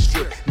Vegas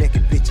Strip.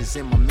 Naked bitches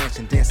in my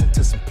mansion dancing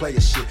to some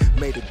player shit.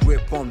 Made a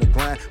grip on the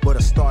grind, but I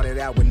started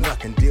out with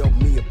nothing. Dealt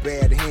me a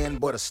bad hand,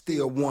 but I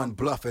still won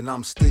bluffing.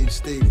 I'm Steve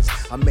Stevens.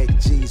 I make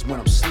G's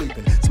when I'm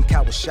sleeping. Some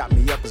cowards shot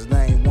me up 'cause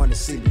they ain't want to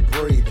see me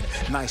breathing.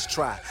 Nice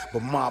try,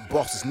 but my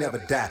bosses never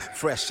die.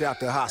 Fresh out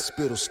the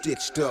hospital,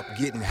 stitched up,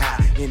 getting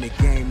high. In the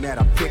game that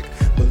I pick,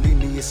 believe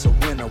me, it's a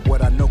winner.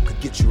 What I know could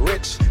get you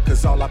rich,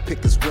 'cause all I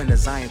pick is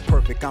winners. I ain't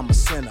perfect, I'm a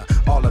sinner.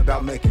 All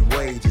about making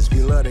wages.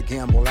 We love to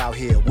gamble out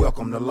here.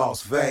 Welcome to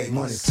Las Vegas.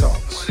 Money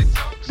talks.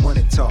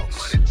 Money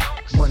talks.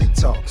 Money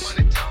talks.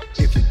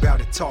 If you bout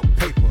to talk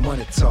paper,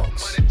 money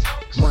talks.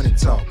 Money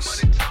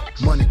talks.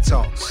 Money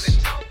talks.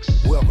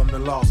 Welcome to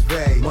Las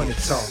Vegas. Money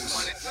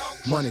talks.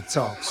 Money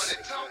talks.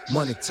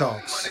 Money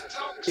talks.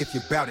 If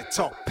you bout it,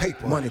 talk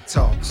paper. Money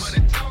talks.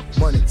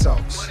 Money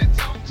talks.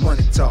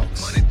 Money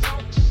talks.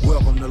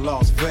 Welcome to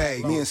Las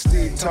Vegas. Me and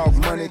Steve talk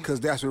money,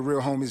 'cause that's what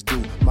real homies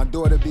do. My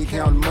daughter be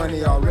counting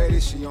money already,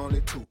 she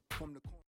only 2.